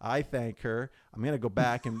 I thank her. I'm gonna go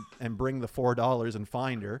back and bring the $4 and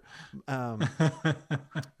find her.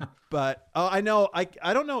 But I know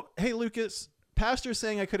I don't know. Hey, Lucas. pastor's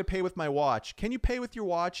saying I could have paid with my watch. Can you pay with your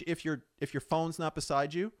watch if your phone's not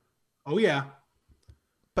beside you? Oh yeah.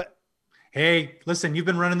 But hey, listen, you've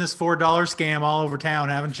been running this $4 scam all over town,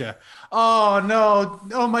 haven't you? Oh no.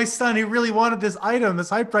 Oh, my son, he really wanted this item, this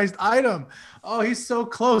high-priced item. Oh, he's so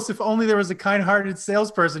close. If only there was a kind-hearted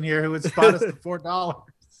salesperson here who would spot us the $4.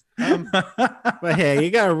 But hey, you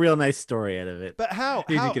got a real nice story out of it. But how?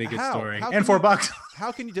 You did get a good story. And $4.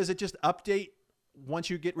 How can you? Does it just update once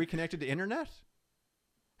you get reconnected to internet?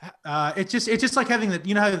 It's just like having the,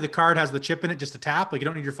 you know how the card has the chip in it just to tap. Like you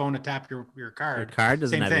don't need your phone to tap your card. Your card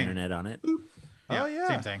doesn't Same have thing. internet on it. Yeah, Oh yeah,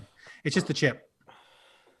 same thing. It's just the chip.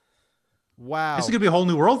 Wow, This is gonna be a whole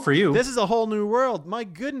new world for you. This is a whole new world. My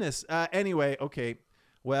goodness. Anyway, okay.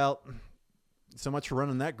 Well, so much for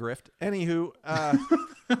running that grift. Anywho,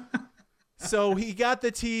 so he got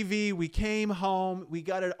the TV. We came home. We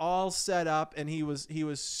got it all set up, and he was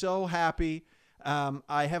so happy.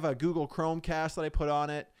 I have a Google Chromecast that I put on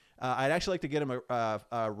it. I'd actually like to get him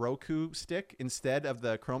a Roku stick instead of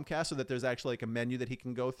the Chromecast, so that there's actually like a menu that he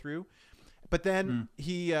can go through. But then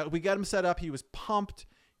we got him set up. He was pumped.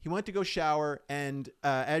 He went to go shower, and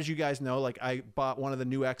as you guys know, like I bought one of the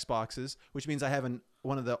new Xboxes, which means I have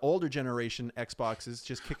one of the older generation Xboxes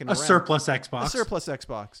just kicking around. A surplus Xbox. A surplus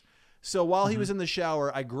Xbox. So while he was in the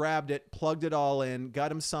shower, I grabbed it, plugged it all in,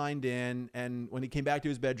 got him signed in, and when he came back to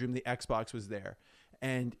his bedroom, the Xbox was there.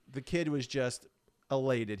 And the kid was just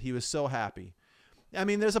elated. He was so happy. I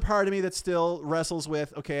mean, there's a part of me that still wrestles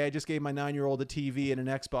with, okay, I just gave my 9-year-old a TV and an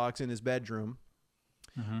Xbox in his bedroom.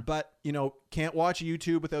 But, can't watch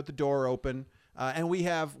YouTube without the door open. And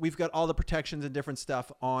we've got all the protections and different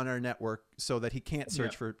stuff on our network so that he can't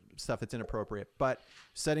search for stuff that's inappropriate, but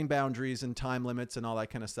setting boundaries and time limits and all that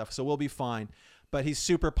kind of stuff. So we'll be fine, but he's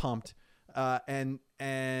super pumped. And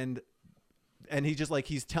he just like,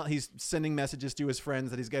 he's sending messages to his friends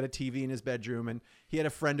that he's got a TV in his bedroom, and he had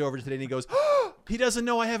a friend over today and he goes, oh, he doesn't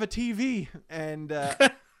know I have a TV. And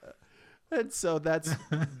so that's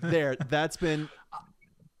there. That's been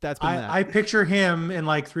that. I picture him in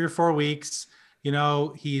like 3 or 4 weeks.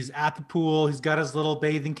 He's at the pool. He's got his little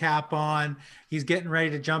bathing cap on. He's getting ready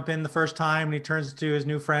to jump in the first time, and he turns to his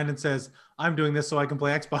new friend and says, "I'm doing this so I can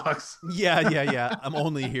play Xbox." Yeah. I'm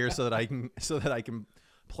only here so that I can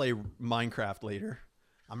play Minecraft later.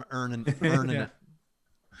 I'm earning it.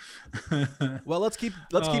 Well, let's keep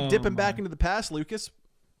dipping back into the past, Lucas.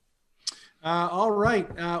 All right.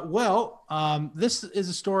 This is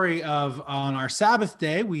a story of on our Sabbath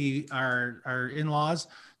day, our in-laws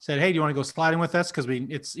said, "Hey, do you want to go sliding with us? Because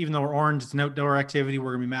it's even though we're orange, it's an outdoor activity.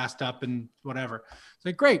 We're gonna be masked up and whatever." It's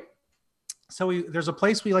like, great. So there's a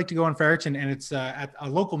place we like to go in Ferriton, and it's at a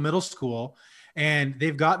local middle school, and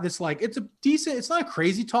they've got this it's not a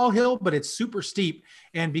crazy tall hill, but it's super steep.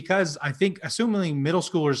 And because assuming middle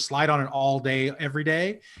schoolers slide on it all day, every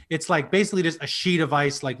day, it's like basically just a sheet of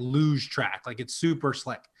ice, like luge track, like it's super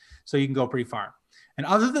slick, so you can go pretty far. And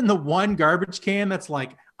other than the one garbage can that's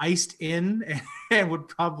like iced in and would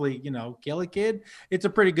probably, kill a kid, it's a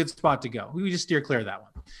pretty good spot to go. We just steer clear of that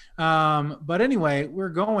one. But anyway, we're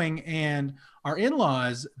going, and our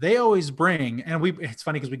in-laws, they always bring, and it's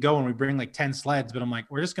funny because we go and we bring like 10 sleds, but I'm like,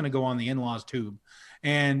 we're just going to go on the in-laws tube.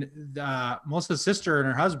 And Melissa's sister and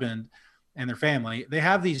her husband and their family, they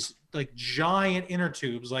have these like giant inner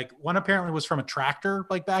tubes. Like one apparently was from a tractor,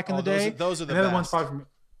 like back in the day. Those are the other best. one's probably from,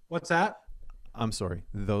 what's that? I'm sorry.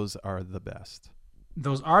 Those are the best.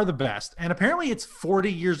 Those are the best. And apparently it's 40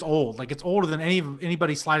 years old. Like it's older than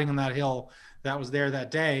anybody sliding on that hill that was there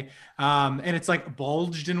that day. And it's like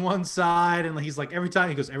bulged in one side. And he's like, every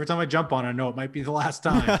time I jump on it, I know it might be the last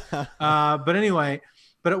time. But anyway,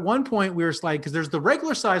 but at one point we were sliding, because there's the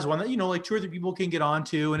regular size one that, like 2 or 3 people can get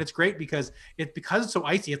onto. And it's great because it's so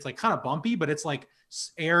icy, it's like kind of bumpy, but it's like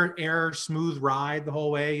air smooth ride the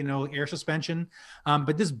whole way, air suspension.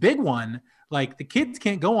 But this big one, like the kids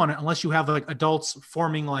can't go on it unless you have like adults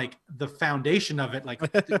forming like the foundation of it, like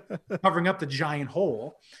covering up the giant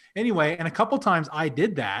hole. Anyway, and a couple times I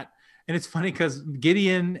did that. And it's funny because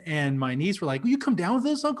Gideon and my niece were like, "Will you come down with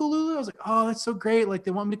us, Uncle Lulu?" I was like, "Oh, that's so great. Like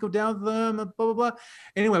they want me to go down with them, blah, blah, blah."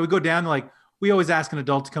 Anyway, we go down, like we always ask an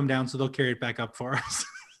adult to come down so they'll carry it back up for us.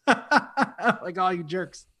 Like, oh, you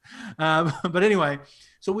jerks. But anyway,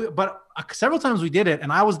 several times we did it,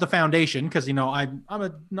 and I was the foundation because I'm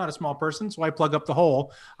not a small person, so I plug up the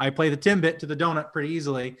hole. I play the Timbit to the donut pretty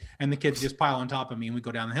easily, and the kids just pile on top of me, and we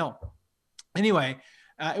go down the hill. Anyway,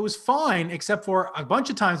 it was fine, except for a bunch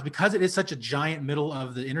of times because it is such a giant middle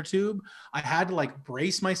of the inner tube. I had to like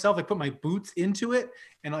brace myself. I put my boots into it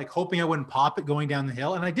and like hoping I wouldn't pop it going down the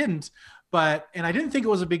hill, and I didn't. And I didn't think it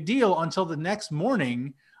was a big deal until the next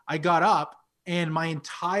morning. I got up and my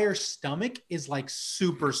entire stomach is like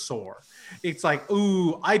super sore. It's like,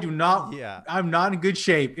 ooh, I'm not in good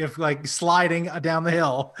shape if like sliding down the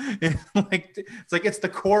hill. It's the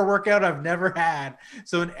core workout I've never had.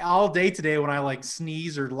 So all day today, when I like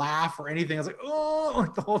sneeze or laugh or anything, I was like, oh,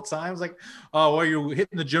 like the whole time. I was like, oh, well, you're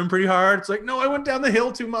hitting the gym pretty hard. It's like, no, I went down the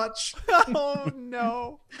hill too much. Oh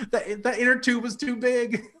no. That inner tube was too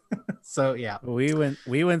big. So yeah, we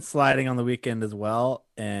went sliding on the weekend as well,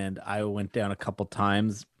 and I went down a couple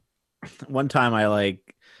times. One time I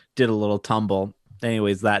like did a little tumble.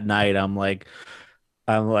 Anyways, that night I'm like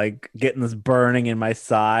getting this burning in my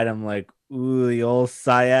side. I'm like, ooh, the old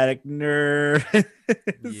sciatic nerve.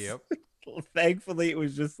 Yep. Thankfully, it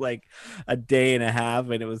was just like a day and a half,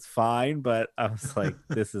 and it was fine. But I was like,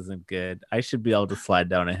 this isn't good. I should be able to slide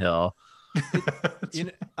down a hill.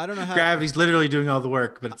 I don't know how gravity's literally doing all the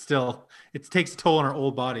work, but it takes a toll on our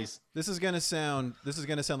old bodies. This is gonna sound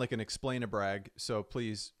like an explain-a-brag, so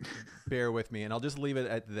please bear with me, and I'll just leave it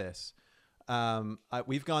at this.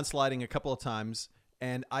 We've gone sliding a couple of times,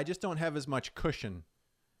 and I just don't have as much cushion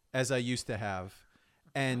as I used to have,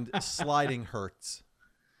 and sliding hurts.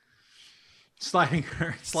 Sliding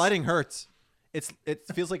hurts. It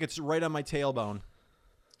feels like it's right on my tailbone.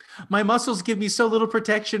 My muscles give me so little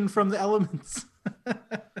protection from the elements.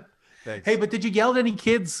 Thanks. Hey, but did you yell at any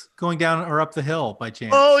kids going down or up the hill by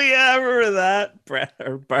chance? Oh yeah, I remember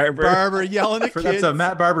that. Barber yelling at kids. That's a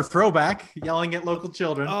Matt Barber throwback, yelling at local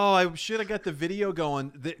children. Oh, I should have got the video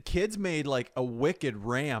going. The kids made like a wicked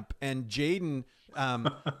ramp, and Jaden,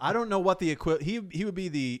 I don't know what the he would be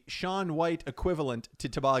the Shaun White equivalent to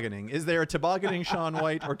tobogganing. Is there a tobogganing Shaun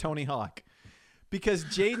White or Tony Hawk? Because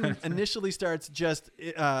Jaden initially starts just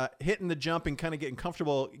hitting the jump and kind of getting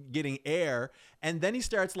comfortable getting air. And then he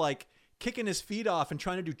starts like kicking his feet off and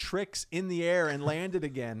trying to do tricks in the air and land it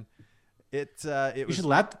again. You should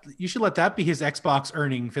let that be his Xbox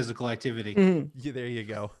earning physical activity. Mm-hmm. Yeah, there you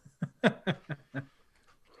go.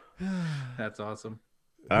 That's awesome.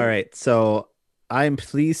 All right. So I'm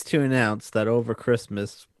pleased to announce that over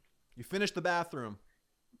Christmas, you finished the bathroom.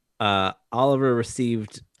 Oliver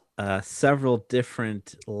received several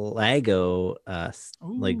different Lego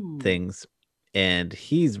like things, and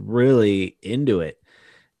he's really into it.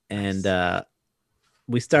 And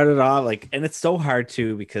we started off like, and it's so hard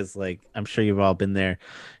too because like I'm sure you've all been there.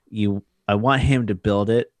 I want him to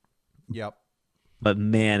build it. Yep. But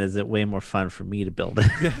man, is it way more fun for me to build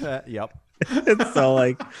it. Yep. It's so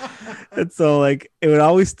like it would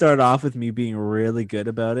always start off with me being really good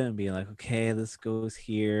about it and being like, okay, this goes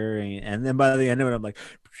here, and then by the end of it I'm like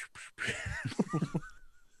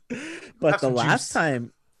but the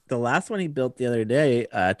last one he built the other day,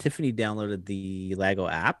 Tiffany downloaded the Lego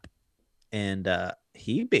app, and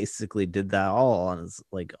he basically did that all on his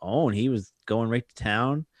like own. He was going right to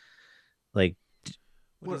town. Like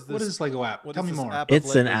what is this Lego app? Tell me more.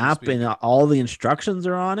 It's an app and all the instructions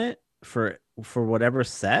are on it for whatever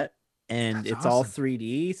set, and that's it's awesome. All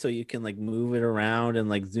 3D, so you can like move it around and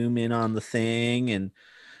like zoom in on the thing, and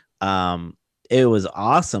it was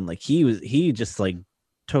awesome. Like he just like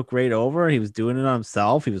took right over. He was doing it on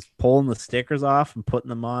himself. He was pulling the stickers off and putting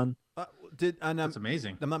them on. That's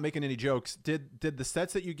amazing. I'm not making any jokes. Did the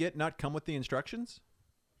sets that you get not come with the instructions?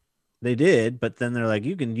 They did, but then they're like,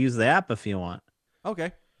 you can use the app if you want.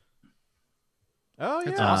 Okay. Oh yeah,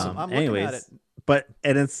 that's awesome. I'm looking at it.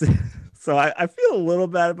 And it's so I feel a little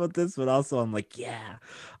bad about this, but also I'm like, yeah.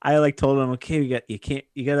 I like told him, okay,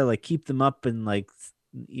 you gotta like keep them up and like,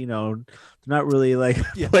 you know, not really like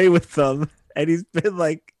play with them. And he's been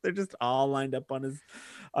like, they're just all lined up on his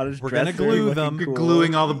We're gonna glue them. Cool.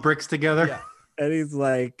 Gluing all the bricks together. Yeah. And he's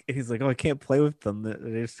like, oh, I can't play with them.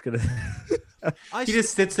 They're just gonna. He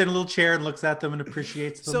just sits in a little chair and looks at them and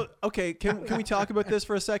appreciates them. So, okay, can we talk about this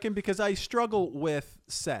for a second? Because I struggle with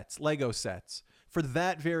Lego sets, for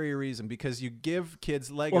that very reason. Because you give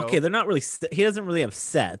kids Lego. Well, okay, they're not really. He doesn't really have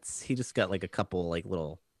sets. He just got like a couple like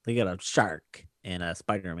little. They got a shark and a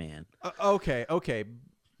Spider-Man. Okay,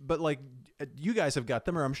 but like you guys have got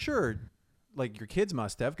them, or I'm sure. Like your kids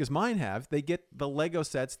must have, because mine have. They get the Lego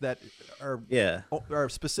sets that are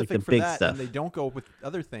specific like for that, stuff. and they don't go with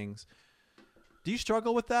other things. Do you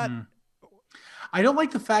struggle with that? I don't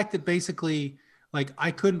like the fact that basically, like,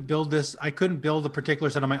 I couldn't build a particular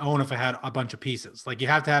set on my own if I had a bunch of pieces. Like, you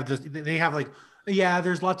have to have this. They have like,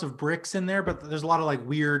 there's lots of bricks in there, but there's a lot of like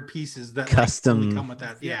weird pieces that custom like, come with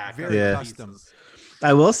that. Yeah, very custom.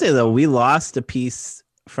 I will say though, we lost a piece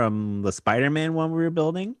from the Spider-Man one we were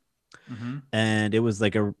building. Mm-hmm. And it was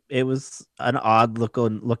an odd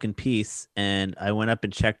looking piece, and I went up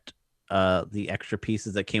and checked the extra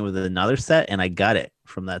pieces that came with another set, and I got it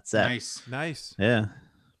from that set. Nice. Nice. Yeah.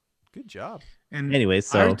 Good job. And Anyway, I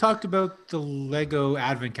so already talked about the Lego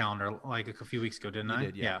Advent calendar like a few weeks ago, didn't I?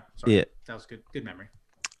 did, yeah. Sorry. Yeah. That was good. Good memory.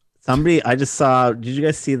 somebody I just saw. Did you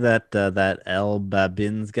guys see that that El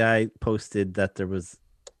Babins guy posted that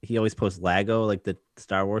he always posts Lego, like the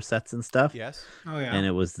Star Wars sets and stuff. Yes. Oh yeah. And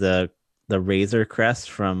it was the Razor Crest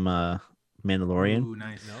from Mandalorian. Ooh,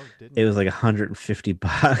 nice. No, didn't. It was like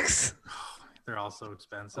 $150. They're all so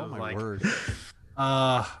expensive. Oh my like, word.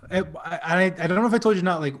 I don't know if I told you or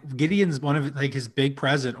not. Like Gideon's one of like his big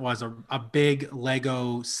present was a big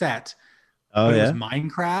Lego set. Oh but yeah. It was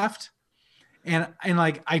Minecraft, and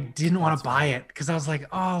like I didn't want to buy it because I was like,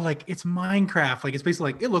 oh, like it's Minecraft. Like it's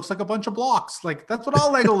basically like it looks like a bunch of blocks. Like that's what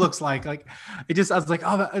all Lego looks like. Like I was like,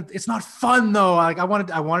 oh, it's not fun though. Like I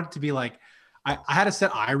wanted it to be like. I had a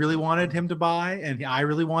set I really wanted him to buy, and I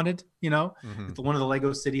really wanted, one of the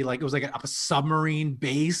Lego City, like it was like a submarine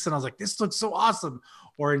base, and I was like, this looks so awesome.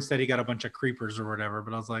 Or instead, he got a bunch of creepers or whatever.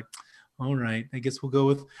 But I was like, all right, I guess we'll go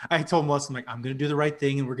with. I told Melissa, I'm like, I'm gonna do the right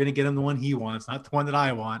thing, and we're gonna get him the one he wants, not the one that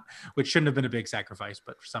I want, which shouldn't have been a big sacrifice,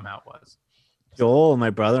 but somehow it was. Joel,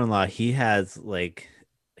 my brother-in-law, he has the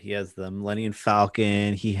Millennium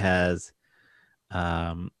Falcon. He has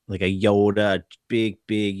like a Yoda, big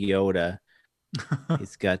Yoda.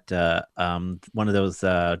 He's got one of those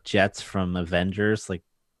jets from Avengers, like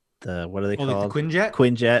what are they called? Like the Quinjet?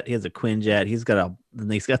 Quinjet. He has a Quinjet. He's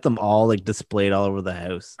got them all like displayed all over the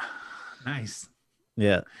house. Nice.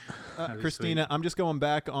 Yeah. Christina, I'm just going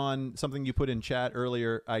back on something you put in chat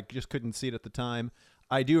earlier. I just couldn't see it at the time.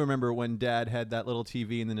 I do remember when Dad had that little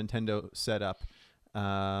TV and the Nintendo set up.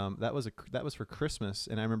 That was for Christmas,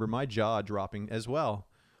 and I remember my jaw dropping as well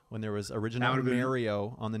when there was original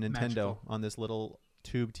Mario on the Nintendo magical. On this little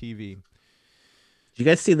tube TV. Did you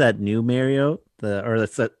guys see that new Mario?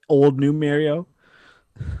 That's that old new Mario?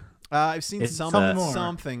 I've seen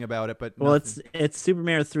something about it, but well, nothing. it's Super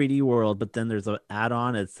Mario 3D World, but then there's an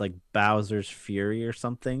add-on. It's like Bowser's Fury or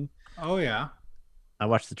something. Oh yeah, I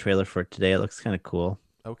watched the trailer for it today. It looks kind of cool.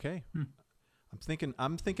 Okay,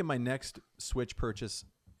 I'm thinking my next Switch purchase,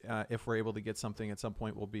 if we're able to get something at some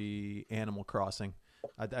point, will be Animal Crossing.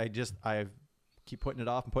 I keep putting it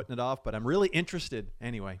off, but I'm really interested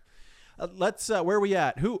anyway. Let's where are we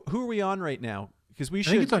at? Who are we on right now? Because I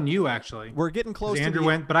think it's on you actually. We're getting close. Andrew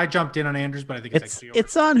went, but I jumped in on Andrew's. But I think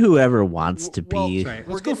it's on whoever wants to be. Right.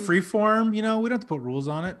 Let's go freeform. We don't have to put rules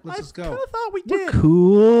on it. Let's just go. I thought we did. We're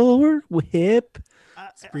cool. We're hip.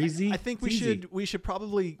 It's breezy. I think we should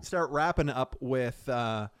probably start wrapping up with.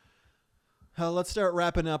 Let's start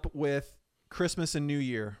wrapping up with Christmas and New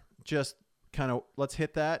Year. Just kind of let's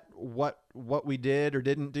hit that what we did or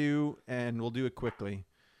didn't do, and we'll do it quickly.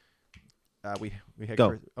 We had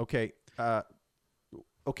go. Okay.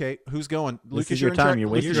 Okay, who's going? This Lucas, is your time. You're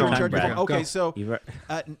wasting your time, Brad. Okay,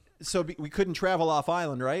 go. So we couldn't travel off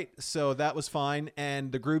island, right? So that was fine,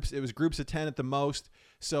 and it was groups of 10 at the most.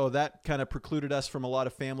 So that kind of precluded us from a lot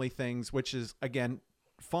of family things, which is again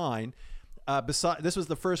fine. This was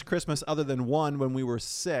the first Christmas other than one when we were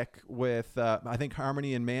sick with. I think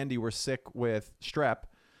Harmony and Mandy were sick with strep.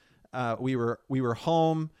 We were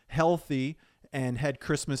home healthy and had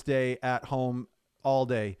Christmas Day at home all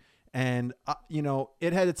day. And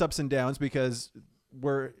it had its ups and downs because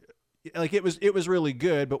it was really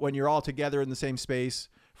good, but when you're all together in the same space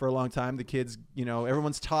for a long time, the kids,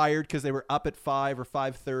 everyone's tired because they were up at 5 or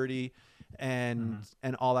 5:30 and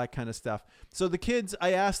all that kind of stuff. So the kids,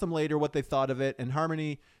 I asked them later what they thought of it, and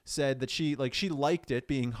Harmony said that she liked it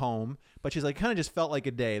being home, but she's like kind of just felt like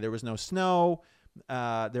a day. There was no snow,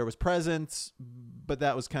 there was presents, but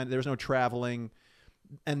that was there was no traveling.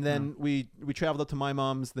 And then we traveled up to my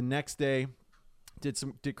mom's the next day,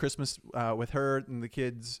 did Christmas with her, and the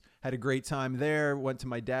kids had a great time there. Went to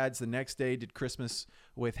my dad's the next day, did Christmas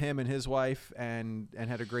with him and his wife, and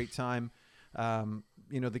had a great time.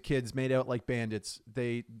 The kids made out like bandits.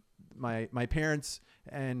 My parents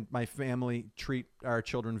and my family treat our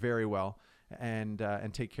children very well and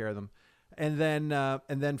take care of them. And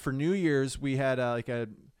then for New Year's we had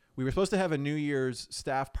we were supposed to have a New Year's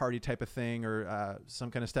staff party type of thing or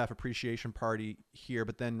some kind of staff appreciation party here,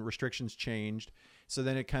 but then restrictions changed. So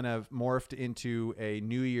then it kind of morphed into a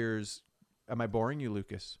New Year's. Am I boring you,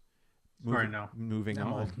 Lucas? Sorry, no. Moving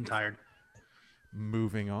on. Old and tired.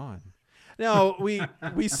 Moving on. No,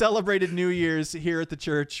 we celebrated New Year's here at the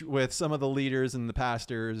church with some of the leaders and the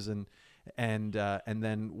pastors, and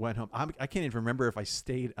then went home. I can't even remember if I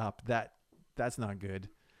stayed up. That's not good.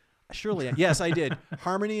 Surely, yes, I did.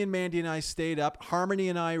 Harmony and Mandy and I stayed up. Harmony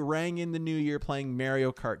and I rang in the New Year playing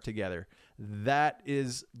Mario Kart together. That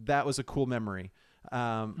was a cool memory.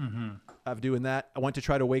 of doing that. I went to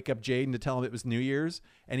try to wake up Jaden to tell him it was New Year's,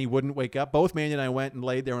 and he wouldn't wake up. Both Mandy and I went and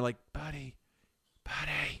laid there and were like, buddy,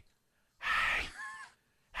 hey,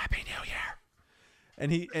 Happy New Year.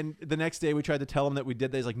 And the next day we tried to tell him that we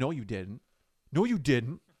did that. He's like, no, you didn't.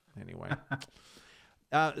 Anyway.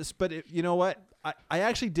 But you know what? I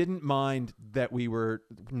actually didn't mind that we were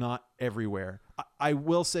not everywhere. I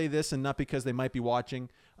will say this, and not because they might be watching.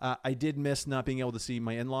 I did miss not being able to see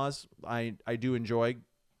my in-laws. I do enjoy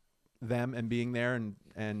them and being there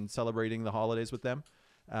and celebrating the holidays with them.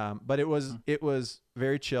 But it was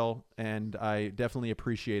very chill, and I definitely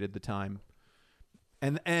appreciated the time.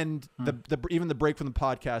 And even the break from the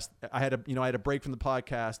podcast, I had a break from the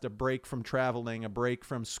podcast, a break from traveling, a break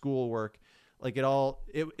from schoolwork. Like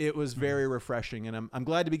it was very refreshing, and I'm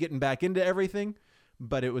glad to be getting back into everything.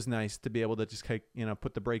 But it was nice to be able to just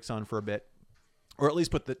put the brakes on for a bit, or at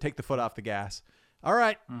least take the foot off the gas. All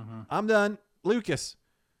right, I'm done. Lucas,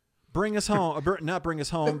 bring us home. Not bring us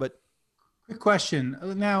home, but. Quick question.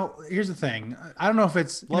 Now, here's the thing. I don't know if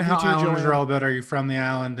it's Love how you too, Islanders Joanne. are all about. Are you from the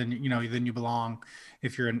island? Then then you belong.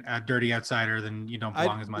 If you're a dirty outsider, then you don't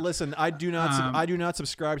belong as much. Listen, I do not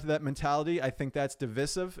subscribe to that mentality. I think that's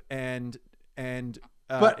divisive and is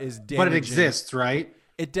damaging. But it exists, right?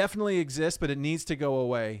 It definitely exists, but it needs to go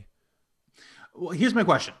away. Well, here's my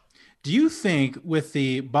question. Do you think with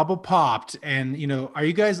the bubble popped and, do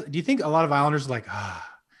you think a lot of Islanders are like,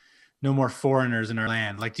 no more foreigners in our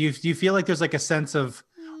land? Like, do you feel like there's like a sense of,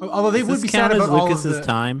 although they would be sad about Lucas's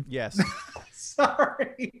time? Yes.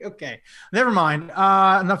 Sorry. Okay. Never mind.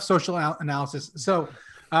 Enough social analysis. So,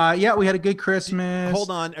 we had a good Christmas.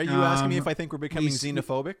 Hold on. Are you asking me if I think we're becoming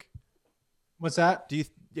xenophobic? What's that?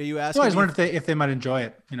 Are you asking? I was wondering if they might enjoy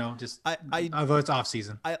it. Although it's off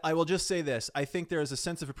season. I will just say this. I think there is a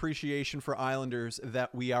sense of appreciation for Islanders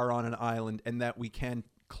that we are on an island and that we can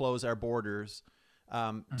close our borders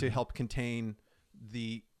to help contain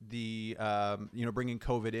the bringing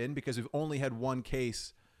COVID in, because we've only had one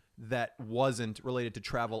case that wasn't related to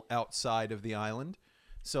travel outside of the island.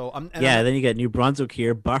 So then you got New Brunswick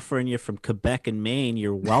here buffering you from Quebec and Maine.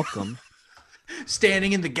 You're welcome.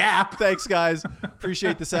 Standing in the gap. Thanks, guys.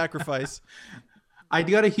 Appreciate the sacrifice. I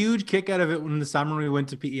got a huge kick out of it when the summer we went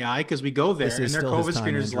to PEI, because we go there and their COVID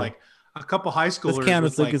screeners is like a couple high schoolers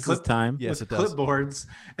with clipboards,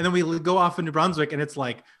 and then we go off in New Brunswick and it's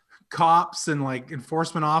like cops and like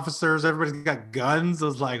enforcement officers. Everybody's got guns. I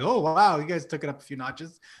was like, oh wow, you guys took it up a few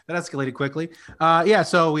notches. That escalated quickly.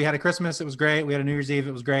 So we had a Christmas. It was great. We had a New Year's Eve.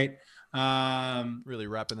 It was great. Really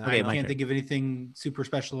wrapping that. I can't think of anything super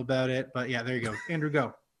special about it, but yeah, there you go. Andrew,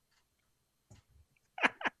 go.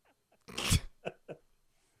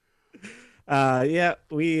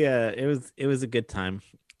 It was a good time.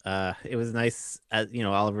 It was nice.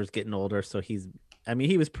 Oliver's getting older, so he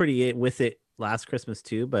was pretty with it last Christmas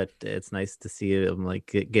too, but it's nice to see him like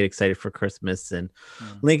get excited for Christmas. And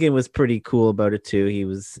Lincoln was pretty cool about it too. He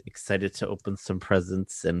was excited to open some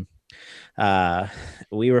presents, and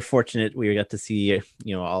we were fortunate we got to see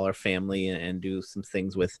all our family and do some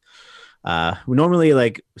things with we normally,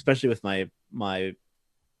 like, especially with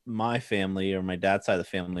my family or my dad's side of the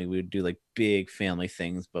family, we would do like big family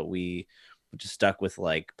things, but we just stuck with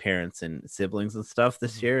like parents and siblings and stuff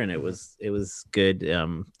this year, and it was good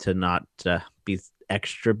to not be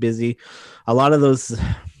extra busy. A lot of those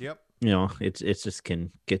it just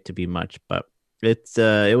can get to be much, but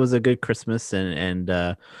it was a good Christmas and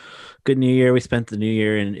good New Year. We spent the New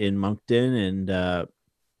Year in Moncton, and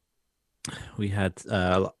we had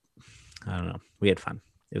we had fun.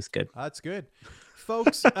 It was good. That's good,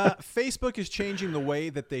 folks. Facebook is changing the way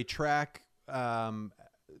that they track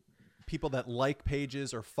people that like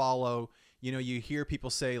pages or follow. You hear people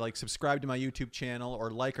say like subscribe to my YouTube channel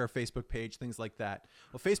or like our Facebook page, things like that.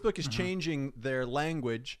 Well, Facebook is changing their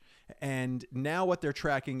language, and now what they're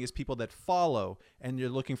tracking is people that follow, and you're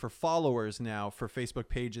looking for followers now for Facebook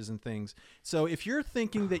pages and things. So if you're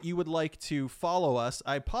thinking that you would like to follow us,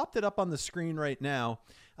 I popped it up on the screen right now.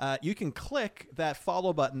 You can click that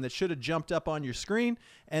follow button that should have jumped up on your screen,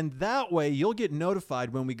 and that way you'll get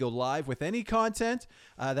notified when we go live with any content.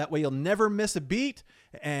 That way you'll never miss a beat.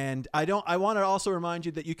 And I want to also remind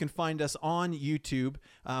you that you can find us on YouTube.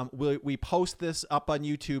 We post this up on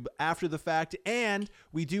YouTube after the fact, and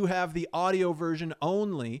we do have the audio version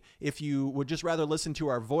only. If you would just rather listen to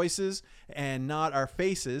our voices and not our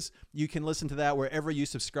faces, you can listen to that wherever you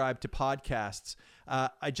subscribe to podcasts.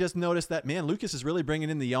 I just noticed that, man, Lucas is really bringing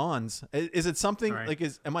in the yawns. Is it something like,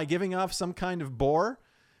 am I giving off some kind of bore?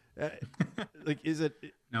 Like, is it?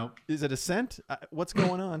 Nope. Is it a scent? What's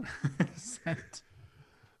going on? Scent.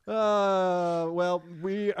 Well,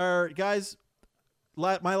 we are, guys,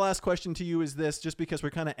 my last question to you is this, just because we're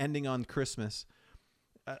kind of ending on Christmas,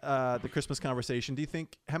 the Christmas conversation.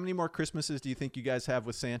 How many more Christmases do you think you guys have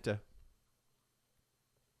with Santa?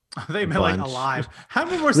 They meant like alive. How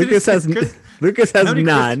many more? Lucas has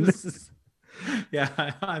none. Yeah,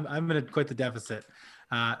 I'm going to quit the deficit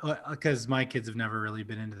because my kids have never really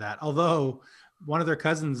been into that. Although one of their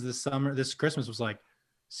cousins this Christmas was like,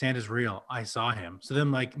 Santa's real. I saw him. So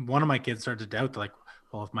then like one of my kids started to doubt, like,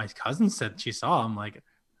 well, if my cousin said she saw him, like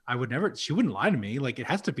she wouldn't lie to me. Like it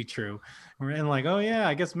has to be true. And like, oh yeah,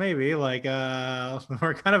 I guess maybe like,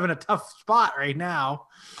 we're kind of in a tough spot right now.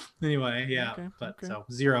 Anyway. Yeah. Okay. So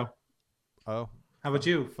 0. Oh, how about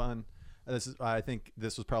you? Fun. I think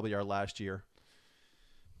this was probably our last year.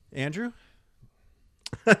 Andrew?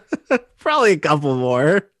 Probably a couple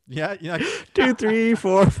more. Yeah, 2, 3,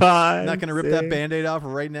 4, 5. Not gonna rip that Band-Aid off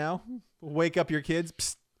right now. Wake up your kids.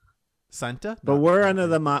 Psst. Santa. But we're under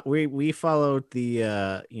the we followed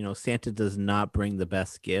the Santa does not bring the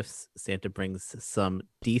best gifts. Santa brings some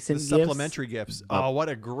decent supplementary gifts. Oh, what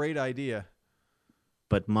a great idea!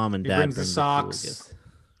 But mom and dad brings the socks,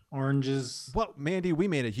 oranges. What, Mandy? We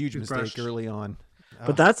made a huge mistake early on.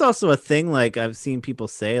 But that's also a thing. Like I've seen people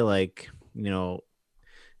say, like,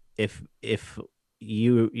 if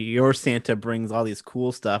your Santa brings all these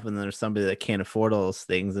cool stuff, and then there's somebody that can't afford all those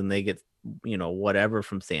things, and they get whatever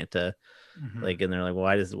from Santa, like, and they're like,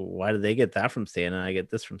 why do they get that from Santa? I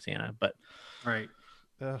get this from Santa. But right,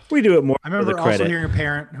 we do it more. I remember also hearing a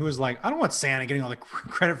parent who was like, I don't want Santa getting all the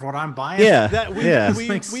credit for what I'm buying. Yeah,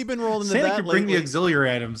 we've been rolling into Santa that. Can bring the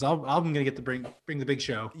auxiliary items. I'm gonna get to bring the big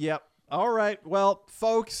show. Yep. All right. Well,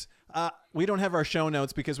 folks, we don't have our show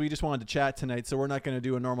notes because we just wanted to chat tonight, so we're not going to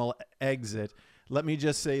do a normal exit. Let me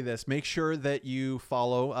just say this. Make sure that you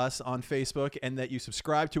follow us on Facebook and that you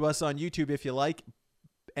subscribe to us on YouTube if you like,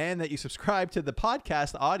 and that you subscribe to the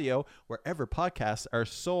podcast audio wherever podcasts are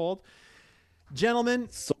sold. Gentlemen,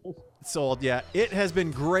 sold. Yeah. It has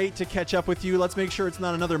been great to catch up with you. Let's make sure it's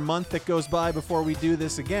not another month that goes by before we do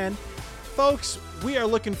this again. Folks, we are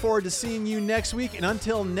looking forward to seeing you next week. And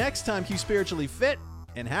until next time, keep spiritually fit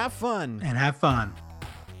and have fun.